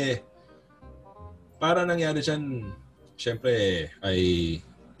 Kasi, para nangyari dyan, syempre, ay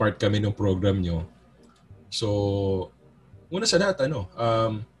part kami ng program nyo. So, una sa lahat,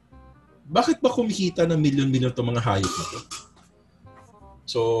 bakit ba kumikita ng milyon-milyon itong mga hayop na to?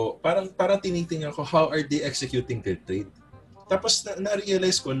 So, parang tinitingnan ko, how are they executing their trade? Tapos,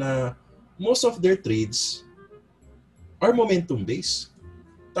 na-realize ko na most of their trades are momentum-based.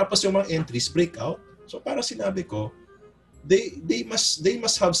 Tapos, yung mga entries break out. So, parang sinabi ko, they must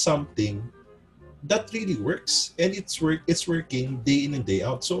have something that really works. And it's working day in and day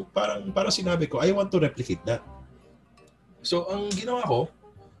out. So, parang sinabi ko, I want to replicate that. So, ang ginawa ko,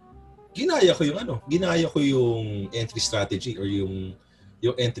 ginaya ko yung entry strategy or yung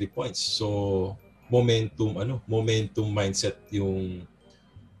entry points. So, momentum mindset yung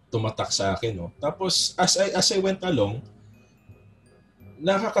tumatak sa akin, no. Tapos as I went along,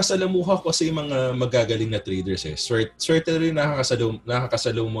 nakakasalamuha ko sa mga magagaling na traders eh. Certainly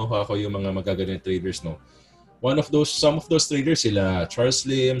nakakasalamuha ko yung mga magagaling na traders, no. Some of those traders, sila Charles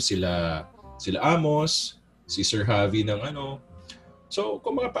Lim, sila Amos, si Sir Javi ng So,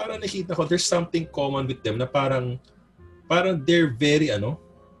 kung parang nakita ko, there's something common with them na parang they're very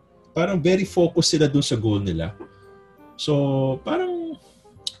very focused sila dun sa goal nila. So, parang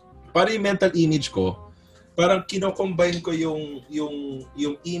yung mental image ko, parang kino-combine ko yung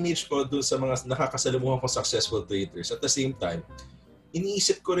image ko dun sa mga nakakasalamuhan ko successful traders. At the same time,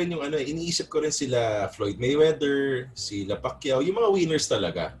 iniisip ko rin sila Floyd Mayweather, sila Pacquiao, yung mga winners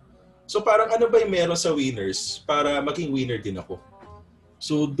talaga. So, parang ano ba yung meron sa winners para maging winner din ako?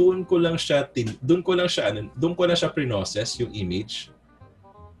 So doon ko lang siya pre-process yung image.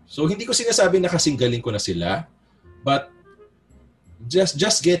 So hindi ko sinasabi na kasing galing ko na sila, but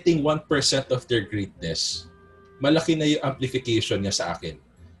just getting 1% of their greatness, malaki na yung amplification niya sa akin.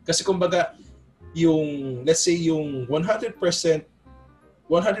 Kasi kumbaga yung let's say yung 100%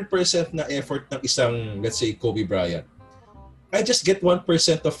 na effort ng isang let's say Kobe Bryant, I just get 1%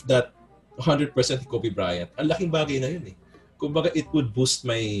 of that 100% Kobe Bryant. Ang laking bagay na yun eh. Kumbaga, it would boost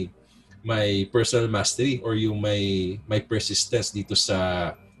my personal mastery or yung my persistence dito sa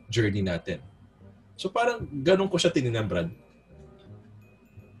journey natin. So parang ganun ko siya tinignan, Brad.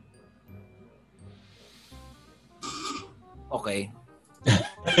 Okay.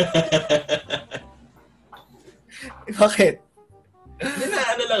 Bakit?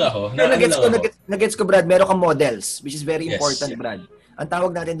 Ano lang ako. Nagets ko, Brad. Meron kang models, which is very Yes, important, yeah. Brad. Ang tawag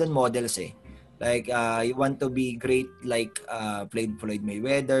natin doon models eh. Like, you want to be great like Floyd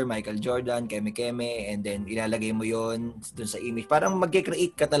Mayweather, Michael Jordan, Keme, and then ilalagay mo yon dun sa image. Parang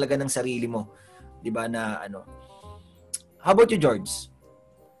mag-create ka talaga ng sarili mo. Diba na How about you, George?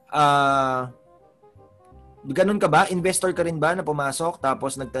 Ganun ka ba? Investor ka rin ba na pumasok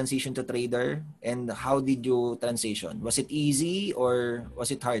tapos nag-transition to trader? And how did you transition? Was it easy or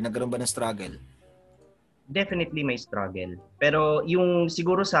was it hard? Nagkaroon ba ng struggle? Definitely may struggle. Pero yung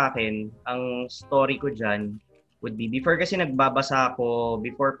siguro sa akin, ang story ko dyan would be, before kasi nagbabasa ako,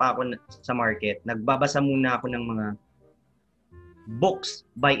 before pa ako sa market, nagbabasa muna ako ng mga books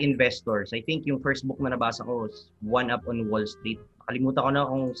by investors. I think yung first book na nabasa ko was One Up on Wall Street. Kalimutan ko na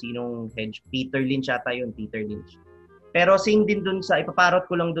kung sinong hedge. Peter Lynch ata yun, Peter Lynch. Pero same din dun sa,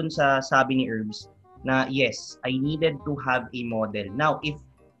 ipaparot ko lang dun sa sabi ni Herbs na yes, I needed to have a model. Now, if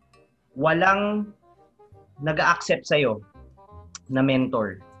walang nag-accept sa'yo na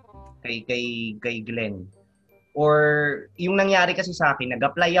mentor kay Glenn, or yung nangyari kasi sa akin,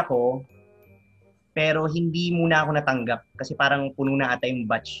 nag-apply ako, pero hindi muna ako natanggap kasi parang puno na ata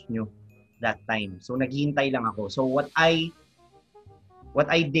yung batch nyo that time. So, naghihintay lang ako. So, what I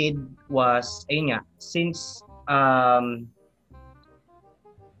did was, ayun nga, since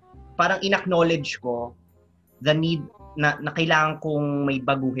parang in-acknowledge ko the need na kailangan kong may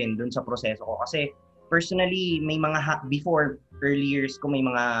baguhin dun sa proseso ko. Kasi personally, may mga before early years ko, may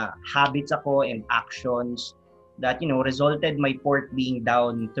mga habits ako and actions that, resulted my port being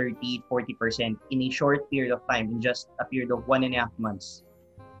down 30-40% in a short period of time, in just a period of 1.5 months.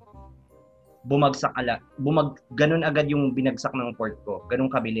 Bumagsak ganun agad yung binagsak ng port ko.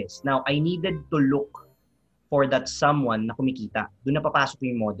 Ganun kabilis. Now, I needed to look for that someone na kumikita. Doon na papasok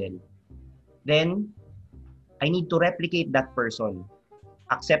yung model. Then, I need to replicate that person.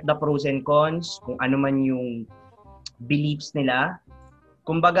 Accept the pros and cons, kung ano man yung beliefs nila.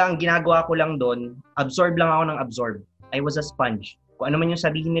 Kumbaga, ang ginagawa ko lang doon, absorb lang ako ng absorb. I was a sponge. Kung ano man yung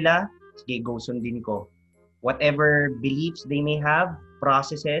sabihin nila, sige, go sundin ko. Whatever beliefs they may have,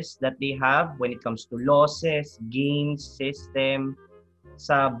 processes that they have when it comes to losses, gains, system,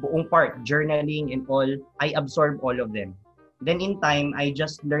 sa buong part, journaling and all, I absorb all of them. Then in time, I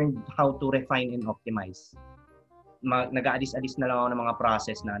just learned how to refine and optimize. Nag-aalis-alis na lang ako ng mga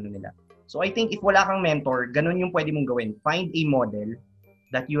process na ano nila. So I think if wala kang mentor, ganun yung pwede mong gawin. Find a model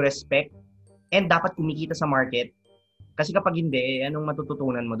that you respect and dapat kumikita sa market. Kasi kapag hindi, anong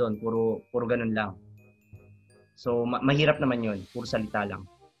matututunan mo doon? Puro ganun lang. So mahirap naman yun. Puro salita lang.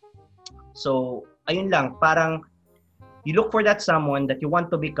 So ayun lang, parang you look for that someone that you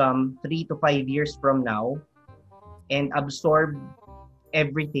want to become 3 to 5 years from now and absorb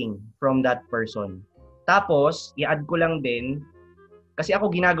everything from that person. Tapos, i-add ko lang din, kasi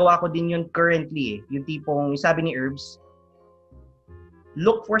ako ginagawa ko din yun currently eh. Yung tipong, sabi ni Herbs,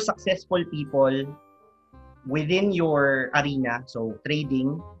 look for successful people within your arena, so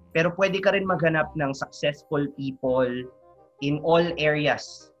trading, pero pwede ka rin maghanap ng successful people in all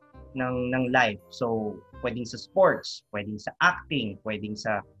areas ng life. So, pwedeng sa sports, pwedeng sa acting, pwedeng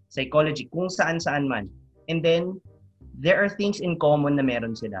sa psychology, kung saan-saan man. And then, there are things in common na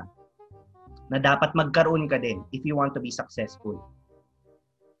meron sila na dapat magkaroon ka din if you want to be successful.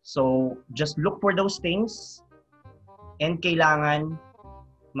 So, just look for those things and kailangan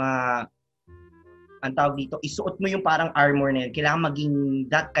ang tawag dito, isuot mo yung parang armor na yun. Kailangan maging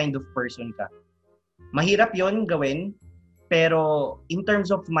that kind of person ka. Mahirap yon gawin, pero in terms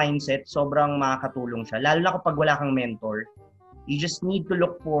of mindset, sobrang makakatulong siya. Lalo na kapag wala kang mentor, you just need to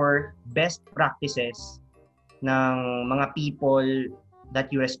look for best practices ng mga people that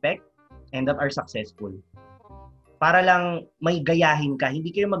you respect and that are successful. Para lang may gayahin ka.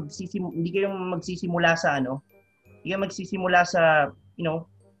 Hindi kayo magsisimula sa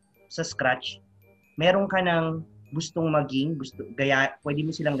sa scratch. Meron ka ng gustong maging, pwede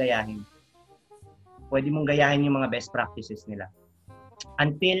mo silang gayahin. Pwede mong gayahin yung mga best practices nila.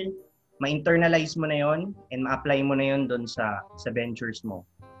 Until ma-internalize mo na yon and ma-apply mo na yon doon sa ventures mo.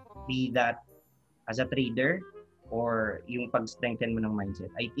 Be that as a trader or yung pag-strengthen mo ng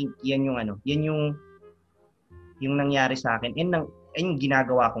mindset. I think yan yung nangyari sa akin and yung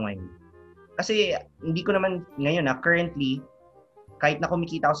ginagawa ko ngayon. Kasi hindi ko naman ngayon currently, kahit na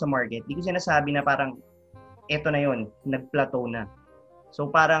kumikita ako sa market, hindi ko sinasabi na parang eto na yon, nag-plateau na. So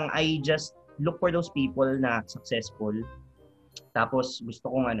parang I just look for those people na successful. Tapos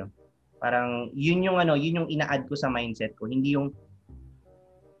gusto kong parang yun yung ina-add ko sa mindset ko. Hindi yung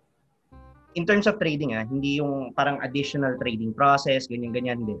in terms of trading hindi yung parang additional trading process, ganyan,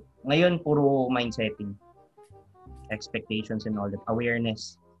 hindi. Ngayon, puro mindsetting. Expectations and all that.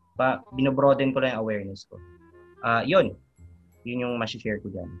 Awareness. Binobroaden ko lang yung awareness ko. Yun yung masishare ko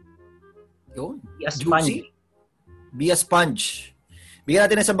dyan. Yun. Be a sponge. Be a sponge. Bigyan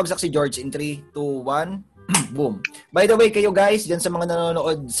natin ng isang bagsak si George in 3, 2, 1. Boom. By the way, kayo guys, dyan sa mga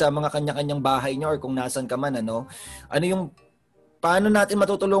nanonood sa mga kanya-kanyang bahay nyo or kung nasan ka man, paano natin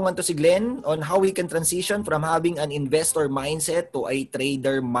matutulungan to si Glenn on how we can transition from having an investor mindset to a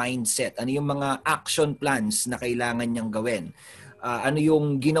trader mindset? Ano yung mga action plans na kailangan niyang gawin? Ano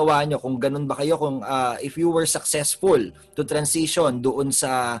yung ginawa niyo kung ganun ba kayo? Kung if you were successful to transition doon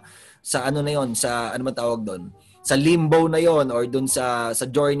sa ano na yon, sa ano man tawag doon? Sa limbo na yon or doon sa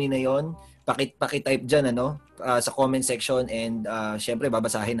journey na yon, Paki-type dyan, sa comment section, and syempre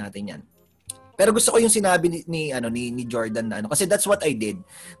babasahin natin yan. Pero gusto ko yung sinabi ni Jordan na kasi that's what I did.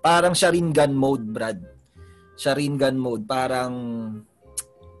 Parang Sharingan mode, Brad. Sharingan mode, parang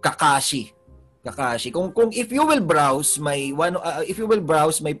Kakashi. Kung if you will browse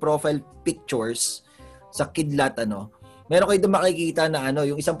my profile pictures sa Kidlat, meron kayo doon makikita na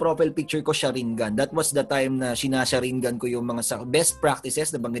yung isang profile picture ko Sharingan. That was the time na sinasharingan ko yung mga best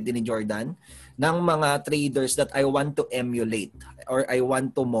practices na banggit din ni Jordan ng mga traders that I want to emulate or I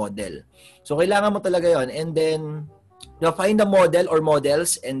want to model. So kailangan mo talaga yon, and then find a model or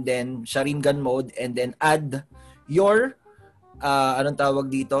models, and then Sharingan mode, and then add your anong tawag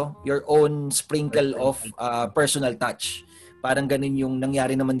dito? Your own sprinkle of personal touch. Parang ganun yung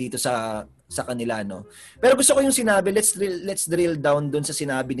nangyari naman dito sa kanila, Pero gusto ko yung sinabi, let's drill down dun sa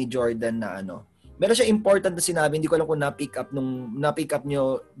sinabi ni Jordan na meron siya important na sinabi, hindi ko alam kung na-pick up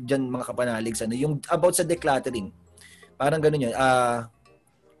nyo dyan mga kapanalig yung about sa decluttering. Parang ganun yun.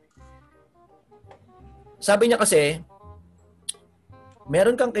 Sabi niya kasi,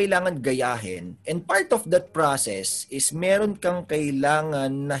 meron kang kailangan gayahin, and part of that process is meron kang kailangan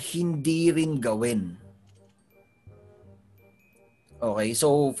na hindi rin gawin. Okay,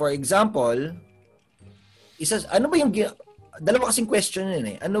 so for example, dalawa kasing question yun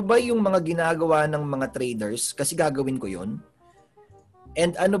eh. Ano ba yung mga ginagawa ng mga traders, kasi gagawin ko yun,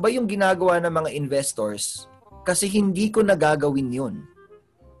 and ano ba yung ginagawa ng mga investors, kasi hindi ko nagagawin yun.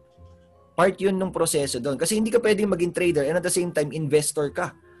 Part yun ng proseso doon. Kasi hindi ka pwedeng maging trader and at the same time, investor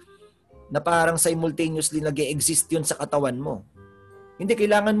ka. Na parang simultaneously nag-e-exist yun sa katawan mo. Hindi,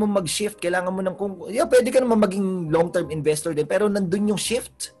 kailangan mo mag-shift. Kailangan mo pwede ka naman maging long-term investor din, pero nandun yung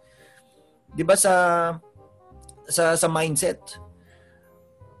shift. Di ba sa mindset.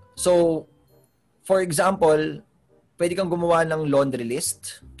 So, for example, pwede kang gumawa ng laundry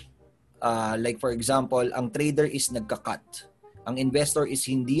list. Like for example, ang trader is nagka-cut. Ang investor is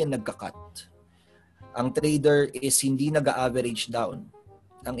hindi yan nagka-cut. Ang trader is hindi nag-average down.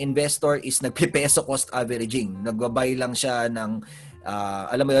 Ang investor is nagpe-peso cost averaging. Nagbabay lang siya ng,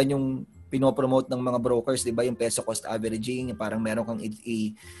 alam mo yan yung pinopromote ng mga brokers, di ba? Yung peso cost averaging, parang meron kang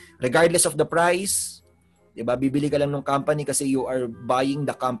regardless of the price, di ba? Bibili ka lang ng company kasi you are buying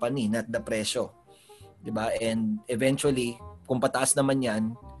the company, not the presyo. Di ba? And eventually, kung pataas naman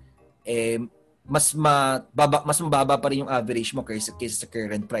yan, mas mababa pa rin yung average mo kaysa sa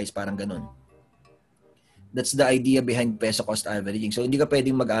current price, parang ganun. That's the idea behind peso cost averaging. So hindi ka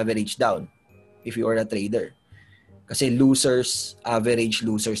pwedeng mag-average down if you are a trader. Kasi average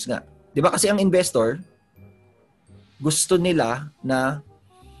losers nga. 'Di ba kasi ang investor gusto nila na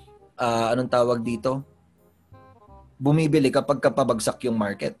anong tawag dito? Bumibili kapag pabagsak yung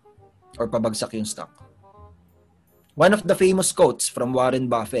market or pabagsak yung stock. One of the famous quotes from Warren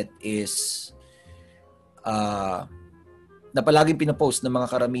Buffett is na palaging pinopost ng mga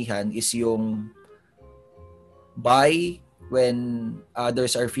karamihan is yung buy when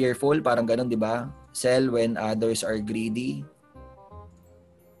others are fearful, parang ganun, di ba? Sell when others are greedy.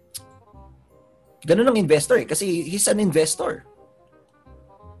 Ganun ang investor kasi he's an investor.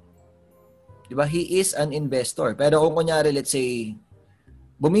 Di ba? He is an investor. Pero kung kunyari, let's say,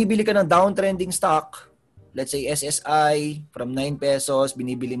 bumibili ka ng downtrending stock, let's say SSI from 9 pesos,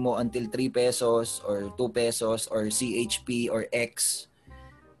 binibili mo until 3 pesos or 2 pesos or CHP or X.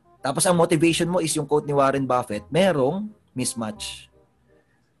 Tapos ang motivation mo is yung quote ni Warren Buffett, merong mismatch.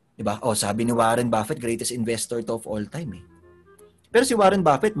 Diba? Sabi ni Warren Buffett, greatest investor to of all time eh. Pero si Warren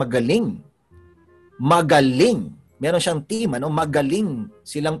Buffett, magaling. Meron siyang team, magaling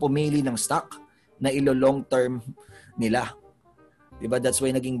silang pumili ng stock na ilo-long term nila. Diba? That's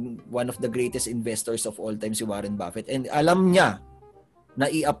why naging one of the greatest investors of all time si Warren Buffett. And alam niya na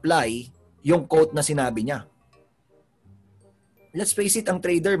i-apply yung quote na sinabi niya. Let's face it, ang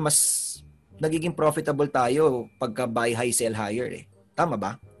trader, mas nagiging profitable tayo pagka buy high, sell higher eh. Tama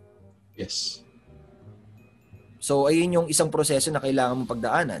ba? Yes. So, ayun yung isang proseso na kailangan mong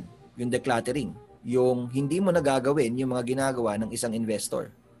pagdaanan. Yung decluttering. Yung hindi mo nagagawin yung mga ginagawa ng isang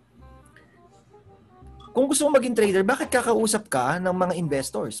investor. Kung gusto mo maging trader, bakit kakausap ka ng mga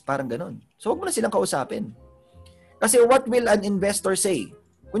investors? Parang ganun. So, huwag mo na silang kausapin. Kasi what will an investor say?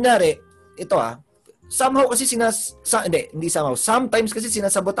 Kunyari, ito somehow kasi sometimes kasi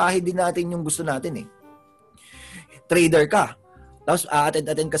sinasabotahe din natin yung gusto natin eh. Trader ka. Tapos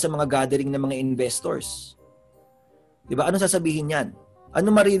attend ka sa mga gathering ng mga investors. Diba? Ano sasabihin yan? Ano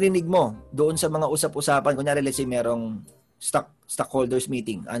maririnig mo doon sa mga usap-usapan? Kunyari, let's say merong stockholders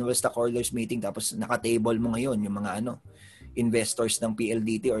meeting, annual stockholders meeting, tapos naka-table mo ngayon yung mga investors ng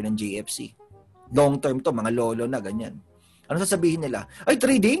PLDT or ng JFC. Long term to, mga lolo na, ganyan. Ano sasabihin nila? Ay,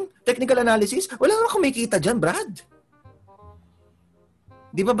 trading? Technical analysis? Wala naman kumikita dyan, Brad.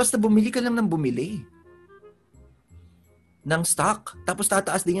 Di ba basta bumili ka lang ng bumili ng stock. Tapos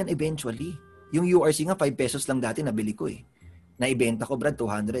tataas din yan eventually. Yung URC nga, 5 pesos lang dati nabili ko eh. Naibenta ko, Brad,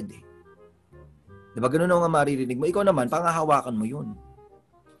 200 eh. Diba, ganun nga maririnig mo. Ikaw naman, pangahawakan mo yun.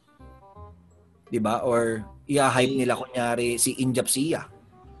 Diba? Or, i-hype nila kunyari si Injap Sia.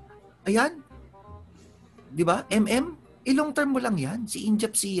 Ayan. Diba? Long term mo lang yan. Si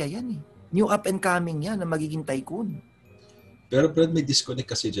Injap Sia yan eh. New up and coming yan na magiging tycoon. Pero Brad, may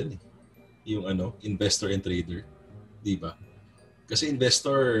disconnect kasi dyan eh. Yung investor and trader. Diba? Kasi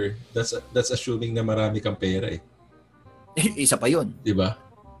investor, that's assuming na marami kang pera eh. Isa pa yun. Diba?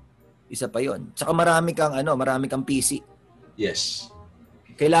 Isa pa yun. Tsaka marami kang PC. Yes.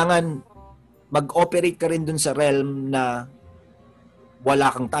 Kailangan mag-operate ka rin dun sa realm na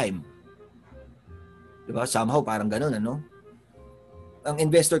wala kang time. Diba? Somehow, parang ganun, ano? Ang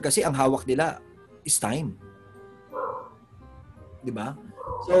investor kasi, ang hawak nila is time. Diba?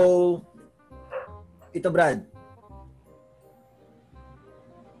 So, ito Brad.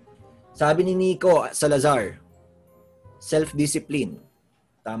 Sabi ni Nico Salazar, self-discipline.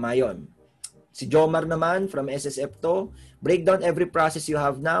 Tama yon. Si Jomar naman from SSF to, break down every process you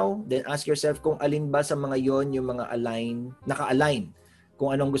have now, then ask yourself kung alin ba sa mga yon yung mga naka-align,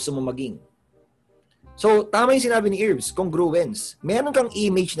 kung anong gusto mo maging. So, tama yung sinabi ni Irbs, congruence. Meron kang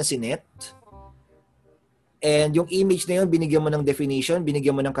image na sinet, and yung image na yun, binigyan mo ng definition,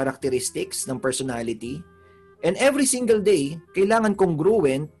 binigyan mo ng characteristics, ng personality, and every single day, kailangan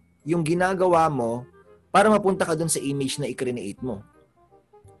congruent yung ginagawa mo para mapunta ka dun sa image na i-create mo.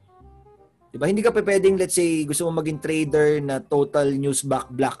 Diba? Hindi ka pwedeng, let's say, gusto mo maging trader na total news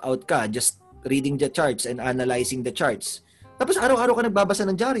blackout ka, just reading the charts and analyzing the charts. Tapos araw-araw ka nagbabasa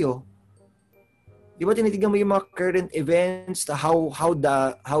ng dyaryo. Diba tinitignan mo yung mga current events, how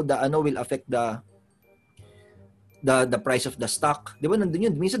the will affect the price of the stock. Diba nandun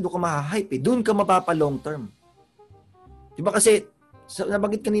yun? Minsan doon ka mahahype eh. Doon ka mapapa long term. Diba kasi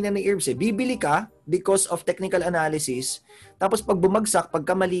nabanggit kanina ni Irbs bibili ka because of technical analysis, tapos pag bumagsak, pag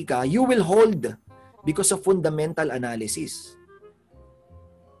kamali ka, you will hold because of fundamental analysis.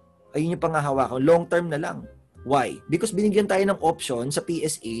 Ayun yung pangahawakan. Long term na lang. Why? Because binigyan tayo ng option sa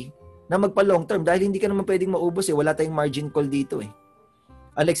PSA na magpa-long term dahil hindi ka naman pwedeng maubos eh. Wala tayong margin call dito eh.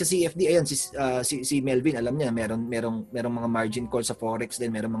 Alex sa CFD, ayan, si Melvin, alam niya, merong mga margin call sa Forex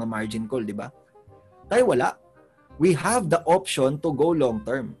din, merong mga margin call, di ba? Tayo wala. We have the option to go long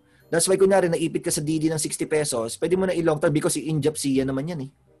term. That's why kunyari naipit ka sa DD ng 60 pesos, pwede mo na i-long term because si Injap Sia naman yan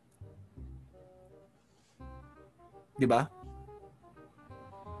eh. Di ba?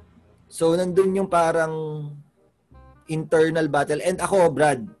 So, nandun yung parang internal battle. And ako,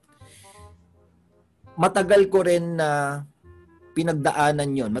 Brad, matagal ko rin na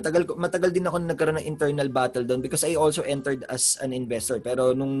pinagdaanan yon. Matagal din ako nagkaroon ng internal battle doon because I also entered as an investor.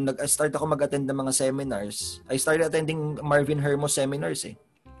 Pero nung nag-start ako mag-attend ng mga seminars, I started attending Marvin Hermos seminars eh.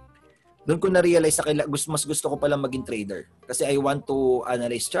 Doon ko na-realize na mas gusto ko palang maging trader. Kasi I want to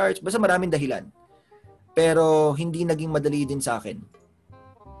analyze charts. Basta maraming dahilan. Pero hindi naging madali din sa akin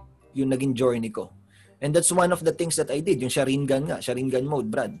yung naging journey ko. And that's one of the things that I did. Yung Sharingan mode,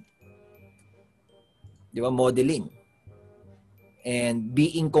 Brad. Di ba? Modeling. And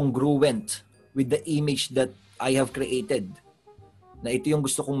being congruent with the image that I have created. Na ito yung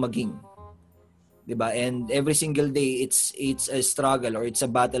gusto kong maging. Diba? And every single day, it's a struggle or it's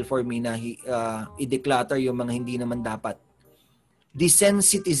a battle for me na i-declutter yung mga hindi naman dapat.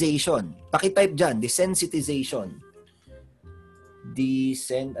 Desensitization. Pakitype dyan, desensitization.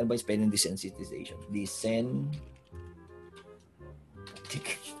 Ano ba yung spelling desensitization?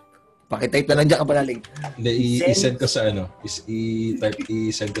 Pakitype na lang dyan kapalalig. I-send ko sa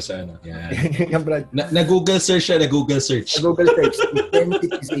i-send ko sa Yan. Yan, Brad. Na-Google search siya, na-Google search. Na-Google search.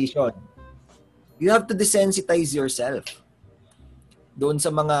 Desensitization. You have to desensitize yourself. Doon sa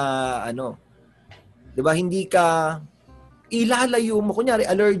mga, diba, hindi ka, ilalayo mo. Kunyari,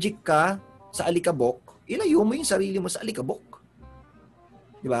 allergic ka sa alikabok, ilayo mo yung sarili mo sa alikabok.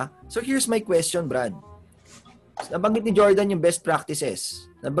 Diba? So, here's my question, Brad. Nabanggit ni Jordan yung best practices.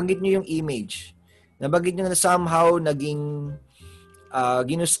 Nabanggit niyo yung image. Nabanggit niyo na somehow naging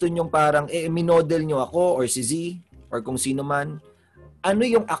ginusto niyo parang minodel niyo ako or si Z or kung sino man. Ano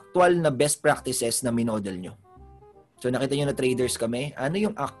yung actual na best practices na minodel niyo? So nakita niyo na traders kami. Ano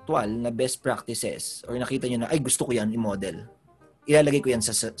yung actual na best practices or nakita niyo na ay gusto ko yan i-model. Ilalagay ko yan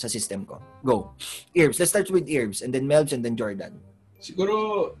sa system ko. Go. Irbs. Let's start with Irbs and then Melvs and then Jordan.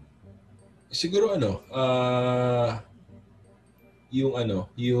 Siguro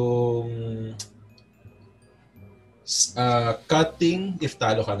yung Cutting if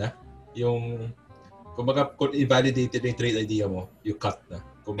talo ka na. Yung kumbaga kung invalidated yung trade idea mo, you cut na.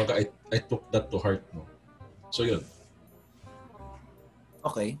 Kumbaga I took that to heart mo. So yun.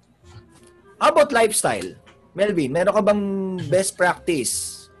 Okay. How about lifestyle? Melvin, meron ka bang best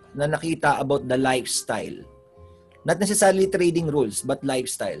practice na nakita about the lifestyle? Not necessarily trading rules, but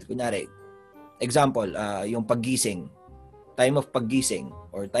lifestyle. Kunyari, example, yung paggising, time of paggising,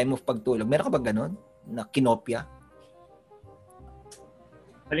 or time of pagtulog. Meron ka ba ganun na kinopya?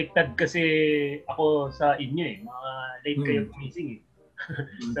 Baliktad kasi ako sa inyo eh. Mga late kayo gumising eh.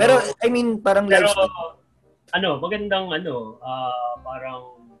 So, pero, I mean, parang pero, lifestyle. magandang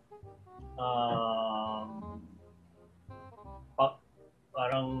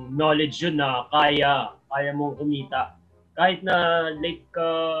parang knowledge yun na kaya mong kumita. Kahit na late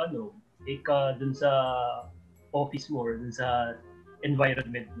ka dun sa office mo or dun sa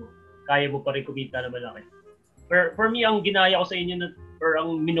environment mo, kaya mo pa rin kumita na malaki. For me, ang ginaya ko sa inyo or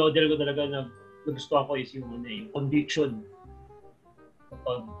ang minodel ko talaga na nagustuhan ko is yung conviction.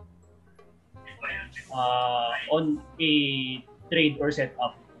 Kapag on a trade or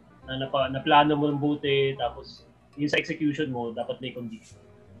setup na plano mo ng buti, tapos yung sa execution mo, dapat may condition.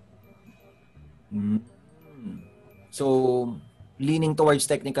 So, leaning towards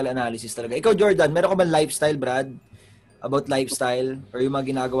technical analysis talaga. Ikaw, Jordan, meron ka ba lifestyle, Brad? About lifestyle? Or yung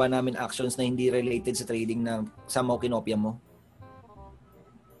mga ginagawa namin actions na hindi related sa trading na somehow kinopya mo?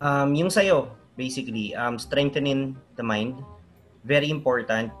 Yung sa'yo, basically, strengthening the mind. Very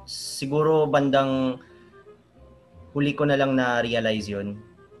important. Siguro bandang huli ko na lang na-realize yun.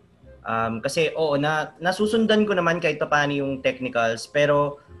 Kasi nasusundan ko naman kahit paano yung technicals,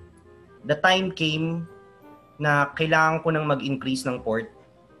 pero the time came na kailangan ko nang mag-increase ng port,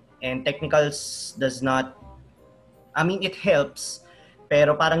 and technicals does not, it helps,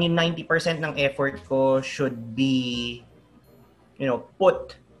 pero parang yung 90% ng effort ko should be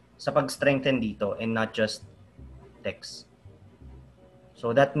put sa pag-strengthen dito and not just text.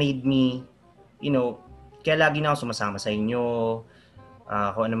 So that made me, kaya lagi na ako sumasama sa inyo.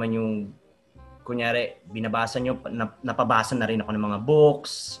 Kung ano man yung, kunyari, binabasa nyo, napabasa na rin ako ng mga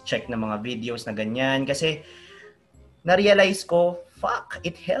books, check na mga videos na ganyan. Kasi, na-realize ko,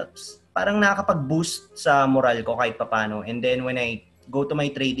 it helps. Parang nakakapag-boost sa moral ko kahit papano. And then, when I go to my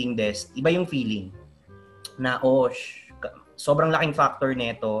trading desk, iba yung feeling. Na, sobrang laking factor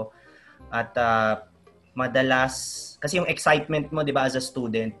nito. At, madalas, kasi yung excitement mo, di ba, as a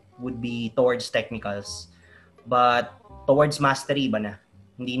student, would be towards technicals. But, towards mastery ba na?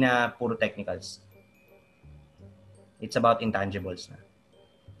 Hindi na puro technicals. It's about intangibles na.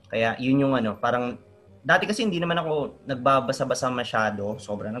 Kaya yun yung parang dati kasi hindi naman ako nagbabasa-basa masyado.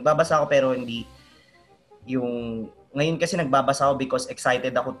 Sobrang nagbabasa ako pero hindi yung ngayon kasi nagbabasa ako because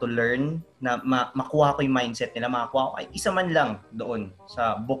excited ako to learn na makuha ko yung mindset nila, makakuha ko kahit isa man lang doon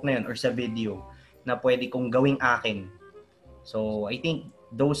sa book na yun or sa video na pwede kong gawing akin. So I think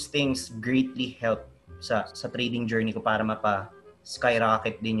those things greatly help sa trading journey ko para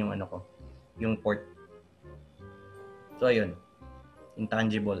skyrocket din yung yung port. So ayun,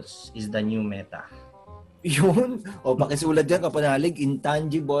 intangibles is the new meta. Yun. Pakisulat dyan, kapanalig,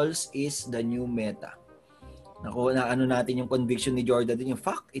 intangibles is the new meta. Natin yung conviction ni Jordan din, yung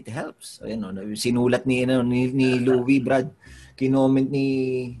it helps. Ayan, sinulat ni Louie, Brad. Kinoment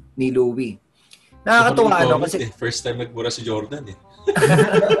ni Louie. Nakakatuwa, kasi first time nagbura si Jordan eh.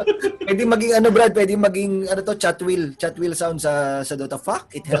 Pwede maging Brad, pwede maging chat wheel sound sa Dota.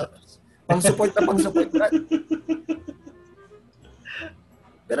 It helps. Pang-support, Brad.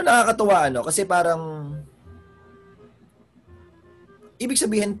 Pero nakakatuwa kasi parang ibig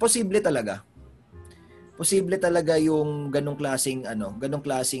sabihin posible talaga. Posible talaga yung ganong klaseng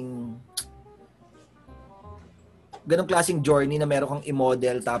journey na meron kang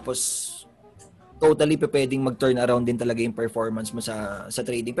i-model tapos totally pwedeng mag-turn around din talaga yung performance mo sa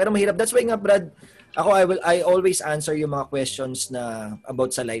trading. Pero mahirap. That's why nga, Brad, I always answer yung mga questions na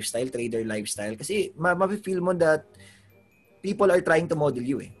about sa lifestyle, trader lifestyle. Kasi ma-feel mo that people are trying to model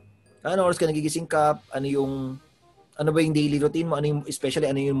you eh. Ano oras ka nagigising ka? Ano ba yung daily routine mo? Especially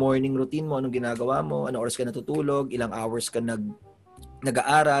ano yung morning routine mo? Anong ginagawa mo? Ano oras ka natutulog? Ilang hours ka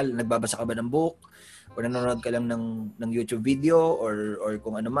nag-aaral? Nagbabasa ka ba ng book? O nanonood ka lang ng YouTube video or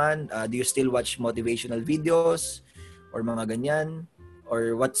kung ano man, do you still watch motivational videos or mga ganyan,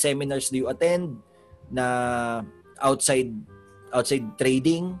 or what seminars do you attend na outside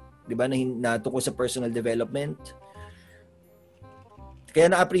trading, di ba, na tungkol sa personal development?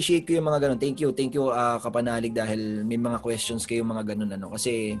 Kaya na-appreciate ko yung mga ganun. Thank you Kapanalig, dahil may mga questions kayo mga ganun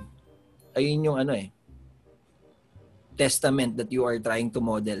kasi ayun yung testament that you are trying to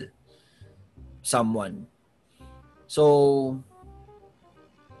model someone. So,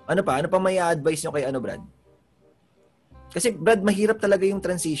 ano pa may advice nyo kay Brad? Kasi Brad, mahirap talaga yung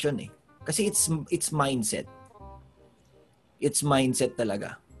transition eh. Kasi it's mindset. It's mindset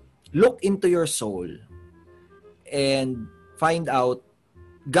talaga. Look into your soul and find out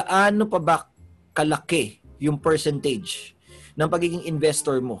gaano pa ba kalaki yung percentage ng pagiging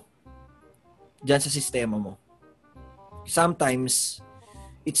investor mo dyan sa sistema mo. Sometimes,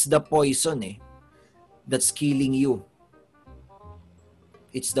 it's the poison that's killing you.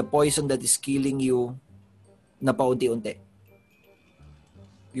 It's the poison that is killing you na paunti-unti.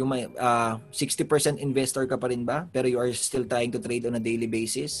 Yung may 60% investor ka pa rin ba pero you are still trying to trade on a daily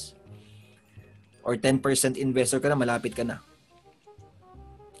basis? Or 10% investor ka na, malapit ka na.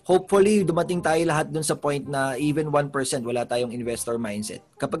 Hopefully, dumating tayo lahat dun sa point na even 1% wala tayong investor mindset.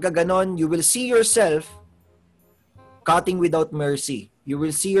 Kapag ganon, you will see yourself cutting without mercy. You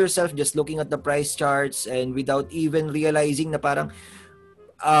will see yourself just looking at the price charts and without even realizing na parang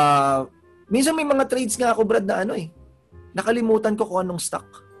minsan may mga trades nga ako, Brad, na nakalimutan ko kung anong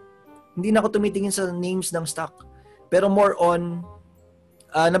stock. Hindi na ako tumitingin sa names ng stock. Pero more on,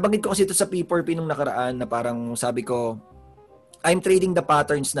 nabanggit ko kasi ito sa P4P nung nakaraan na parang sabi ko, I'm trading the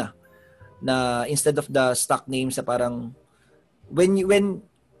patterns na instead of the stock names na parang when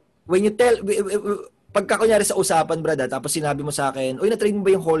you tell pagka kunyari sa usapan, Brad, tapos sinabi mo sa akin, "Uy, na-trade mo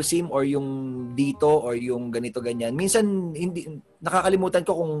ba yung wholesale or yung dito or yung ganito ganyan?" Minsan hindi nakakalimutan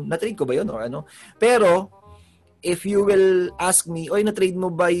ko kung na-trade ko ba yun or ano. Pero if you will ask me, "Uy, na-trade mo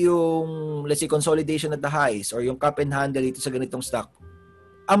ba yung let's say consolidation at the highs or yung cup and handle dito sa ganitong stock?"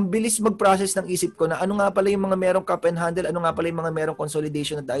 Ang bilis mag-process ng isip ko na ano nga pala yung mga merong cup and handle, ano nga pala yung mga merong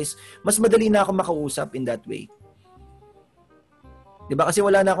consolidation at the highs. Mas madali na ako makausap in that way. Diba? Kasi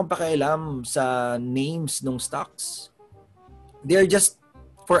wala na akong pakialam sa names ng stocks. They're just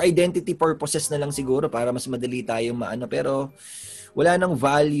for identity purposes na lang siguro para mas madali tayong maano. Pero wala nang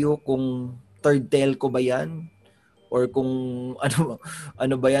value kung third telco ba yan or kung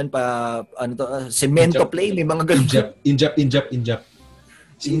ano ba yan pa cemento play, may mga ganun. Injap.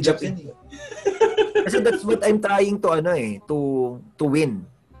 Kasi that's what I'm trying to win.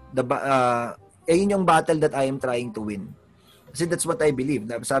 Yun yung battle that I am trying to win. Kasi that's what I believe.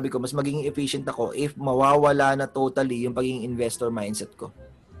 Sabi ko, mas magiging efficient ako if mawawala na totally yung pagiging investor mindset ko.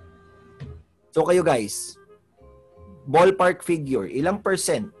 So kayo guys, ballpark figure, ilang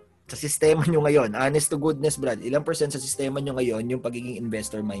percent sa sistema nyo ngayon, honest to goodness, Brad, ilang percent sa sistema nyo ngayon yung pagiging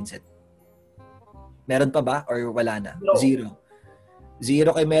investor mindset? Meron pa ba or wala na? No. Zero.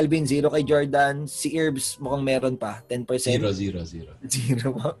 Zero kay Melvin, zero kay Jordan. Si Irbs mukhang meron pa. 10%? Zero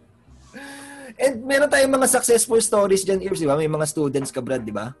pa. And meron tayong mga successful stories dyan, Irbs, di ba? May mga students ka, Brad,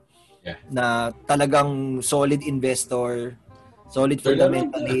 di ba? Yeah. Na talagang solid investor, solid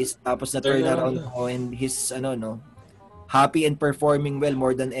fundamentalist, tapos na turn around ko and he's, happy and performing well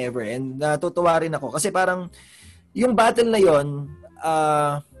more than ever. And natutuwa rin ako. Kasi parang, yung battle na yon,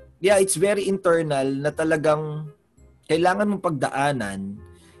 it's very internal na talagang kailangan mong pagdaanan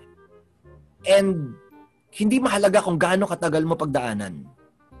and hindi mahalaga kung gaano katagal mo pagdaanan.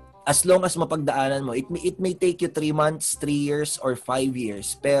 As long as mapagdaanan mo, it may take you 3 months, 3 years, or 5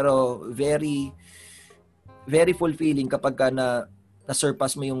 years. Pero very, very fulfilling kapag ka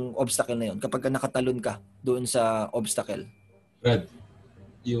na-surpass mo yung obstacle na yun. Kapag ka nakatalon ka doon sa obstacle. Brad,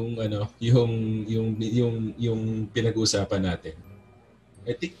 yung pinag-uusapan natin,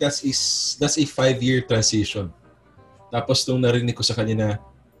 I think that's a 5-year transition. Tapos nung narinig ko sa kanya na,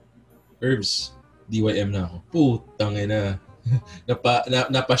 Herbs, DYM na ako. Putang ina.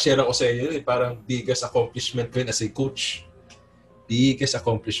 Napashare ako sa inyo. Parang biggest accomplishment ko yun as a coach. Biggest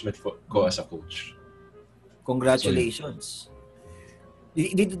accomplishment ko as a coach. Congratulations.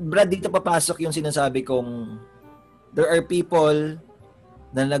 Brad, dito papasok yung sinasabi kong there are people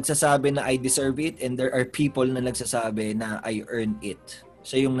na nagsasabi na I deserve it and there are people na nagsasabi na I earned it.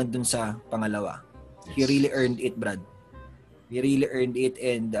 Siya yung nandun sa pangalawa. Yes. He really earned it, Brad. He really earned it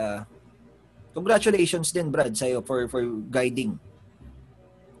and congratulations din, Brad, sa'yo for guiding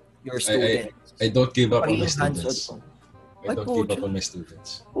your students. I don't give up on my students. I don't give up on my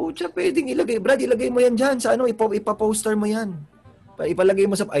students. Pucha, pwedeng ilagay. Brad, ilagay mo yan dyan sa ipaposter mo yan. Ipalagay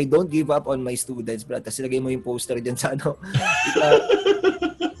mo sa I don't give up on my students, Brad. Tapos ilagay mo yung poster dyan sa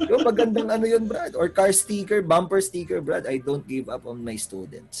yung magandang yun, Brad. Or car sticker, bumper sticker, Brad. I don't give up on my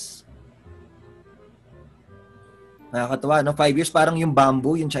students. Nakakatawa, 5 years parang yung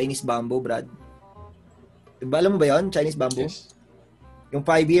bamboo, yung Chinese bamboo, Brad. Diba, alam mo ba yun? Chinese bamboo? Yes. Yung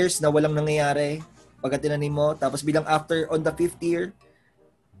 5 years na walang nangyayari pagka tinanim mo, tapos bilang after on the 5th year,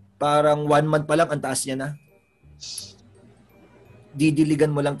 parang 1 month pa lang, ang taas niya na.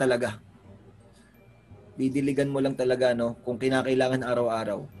 Didiligan mo lang talaga. Didiligan mo lang talaga, no? Kung kinakailangan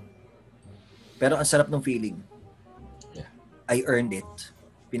araw-araw. Pero ang sarap ng feeling. Yeah. I earned it.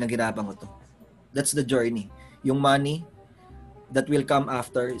 Pinaghirapan ko to. That's the journey. Yung money that will come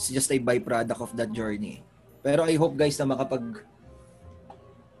after is just a byproduct of that journey. Pero I hope guys na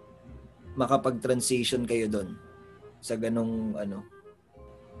makapag-transition kayo doon sa ganong ano.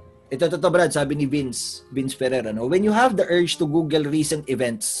 Ito Brad, sabi ni Vince Ferrer, no? When you have the urge to Google recent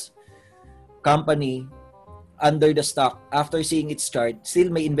events, company under the stock after seeing its chart,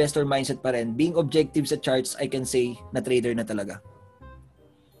 still may investor mindset pa rin. Being objective sa charts, I can say na trader na talaga.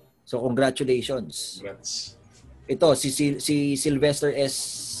 So congratulations. Congrats. Ito si Sylvester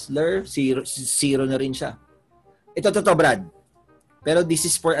Esler, zero na rin siya. Ito Brad. Pero this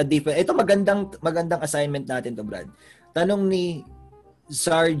is for a different. Ito magandang assignment natin to, Brad. Tanong ni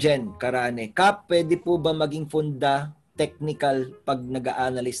Sargent Karane, Kap, pwede po ba maging funda technical pag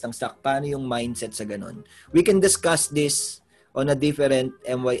nag-a-analyze ng stock? Paano yung mindset sa ganun? We can discuss this on a different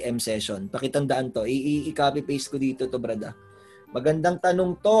MYM session. Pakitandaan to. I-copy paste ko dito to, Brad. Magandang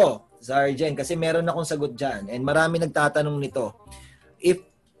tanong to, Sargent, kasi meron akong sagot dyan. And marami nagtatanong nito.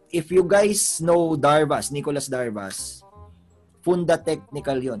 If you guys know Darvas, Nicholas Darvas, funda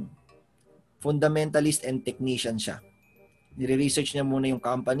technical yon. Fundamentalist and technician siya. Nire-research niya muna yung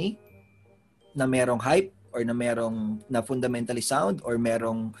company na merong hype or na merong na fundamentally sound or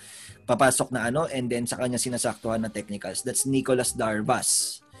merong papasok na ano, and then sa kanya sinasaktuhan na technicals. That's Nicholas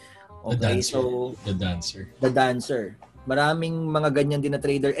Darvas. Okay, The dancer. The dancer. Maraming mga ganyan din na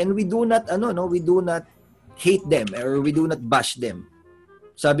trader, and we do not hate them or we do not bash them.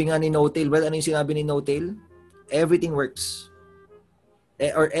 Sabi nga ni No-Tail, well, ano yung sinabi ni No-Tail? Everything works.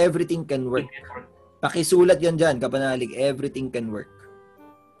 Or everything can work. Pakisulat yan dyan, kapanalig. Everything can work.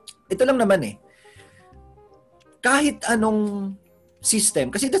 Ito lang naman kahit anong system,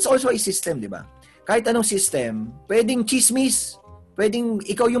 kasi that's also a system, di ba? Kahit anong system, pwedeng chismis. Pwedeng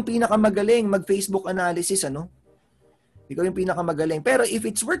ikaw yung pinakamagaling mag-Facebook analysis, ano? Ikaw yung pinakamagaling. Pero if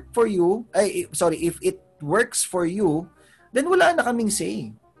it's work for you, if it works for you, then wala na kaming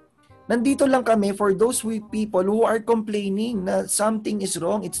say. Nandito lang kami for those people who are complaining na something is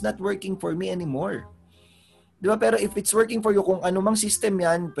wrong, it's not working for me anymore. Di ba? Pero if it's working for you, kung anumang system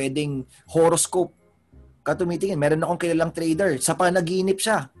yan, pwedeng horoscope ka tumitingin. Meron akong kilalang trader, sa panaginip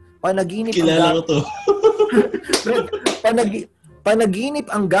siya. Panaginip kilala ko to.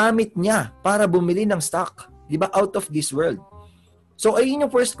 Panaginip ang gamit niya para bumili ng stock. Di ba? Out of this world. So, ayun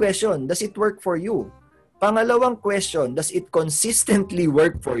yung first question. Does it work for you? Pangalawang question, does it consistently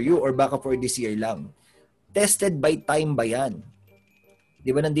work for you or baka for this year lang? Tested by time ba yan? Di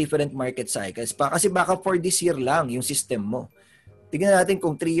ba ng different market cycles? Kasi baka for this year lang yung system mo. Tignan natin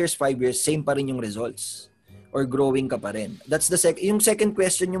kung 3 years, 5 years, same pa rin yung results. Or growing ka pa rin. That's yung second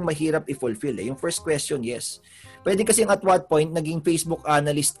question yung mahirap i-fulfill. Yung first question, yes. Pwede kasi at what point naging Facebook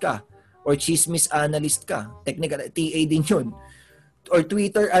analyst ka or chismis analyst ka. Technical, TA din yun. Or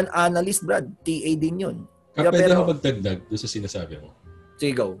Twitter analyst, Brad. TA din yun. Pwede ako magdagdag doon sa sinasabi mo.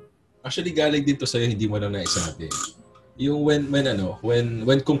 Sige, go. Actually, galing din to sa'yo, hindi mo lang naisabi. Yung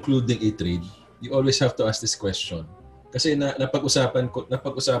when concluding a trade, you always have to ask this question. Kasi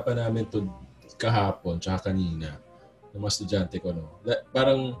napag-usapan namin to kahapon tsaka kanina ng mga estudyante ko, no.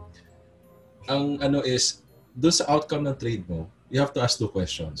 Parang ang is doon sa outcome ng trade mo, you have to ask 2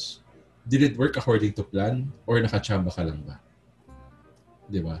 questions. Did it work according to plan or nakachamba ka lang ba?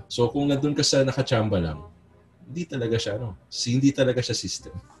 'Di ba? So kung nandun ka sa nakachamba lang, hindi talaga siya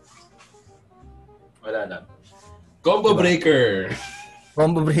system. Wala lang. Combo breaker.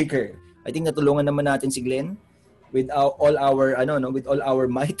 I think natulungan naman natin si Glenn with all our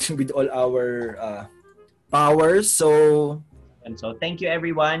might, with all our powers. So thank you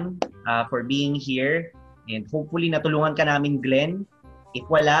everyone for being here, and hopefully natulungan ka namin, Glenn. If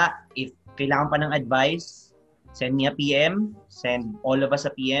kailangan pa ng advice, send me a PM, send all of us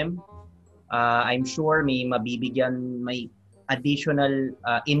a PM. I'm sure may additional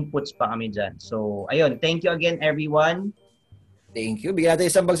inputs pa kami dyan. So, ayun. Thank you again, everyone. Thank you. Bigyan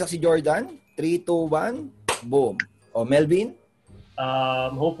natin isang bagsak si Jordan. 3, 2, 1. Boom. O, Melvin?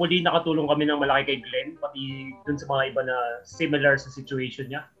 Hopefully, nakatulong kami ng malaki kay Glenn, pati dun sa mga iba na similar sa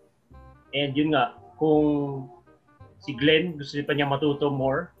situation niya. And yun nga, kung si Glenn gusto pa niya matuto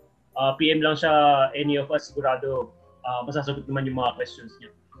more, PM lang siya, any of us, sigurado masasagot naman yung mga questions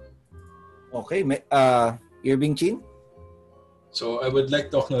niya. Okay. Irving Chin? So, I would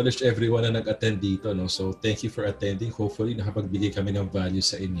like to acknowledge everyone na nag-attend dito, no? So, thank you for attending. Hopefully, nakapagbigay kami ng value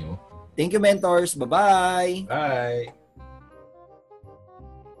sa inyo. Thank you, mentors. Bye-bye! Bye!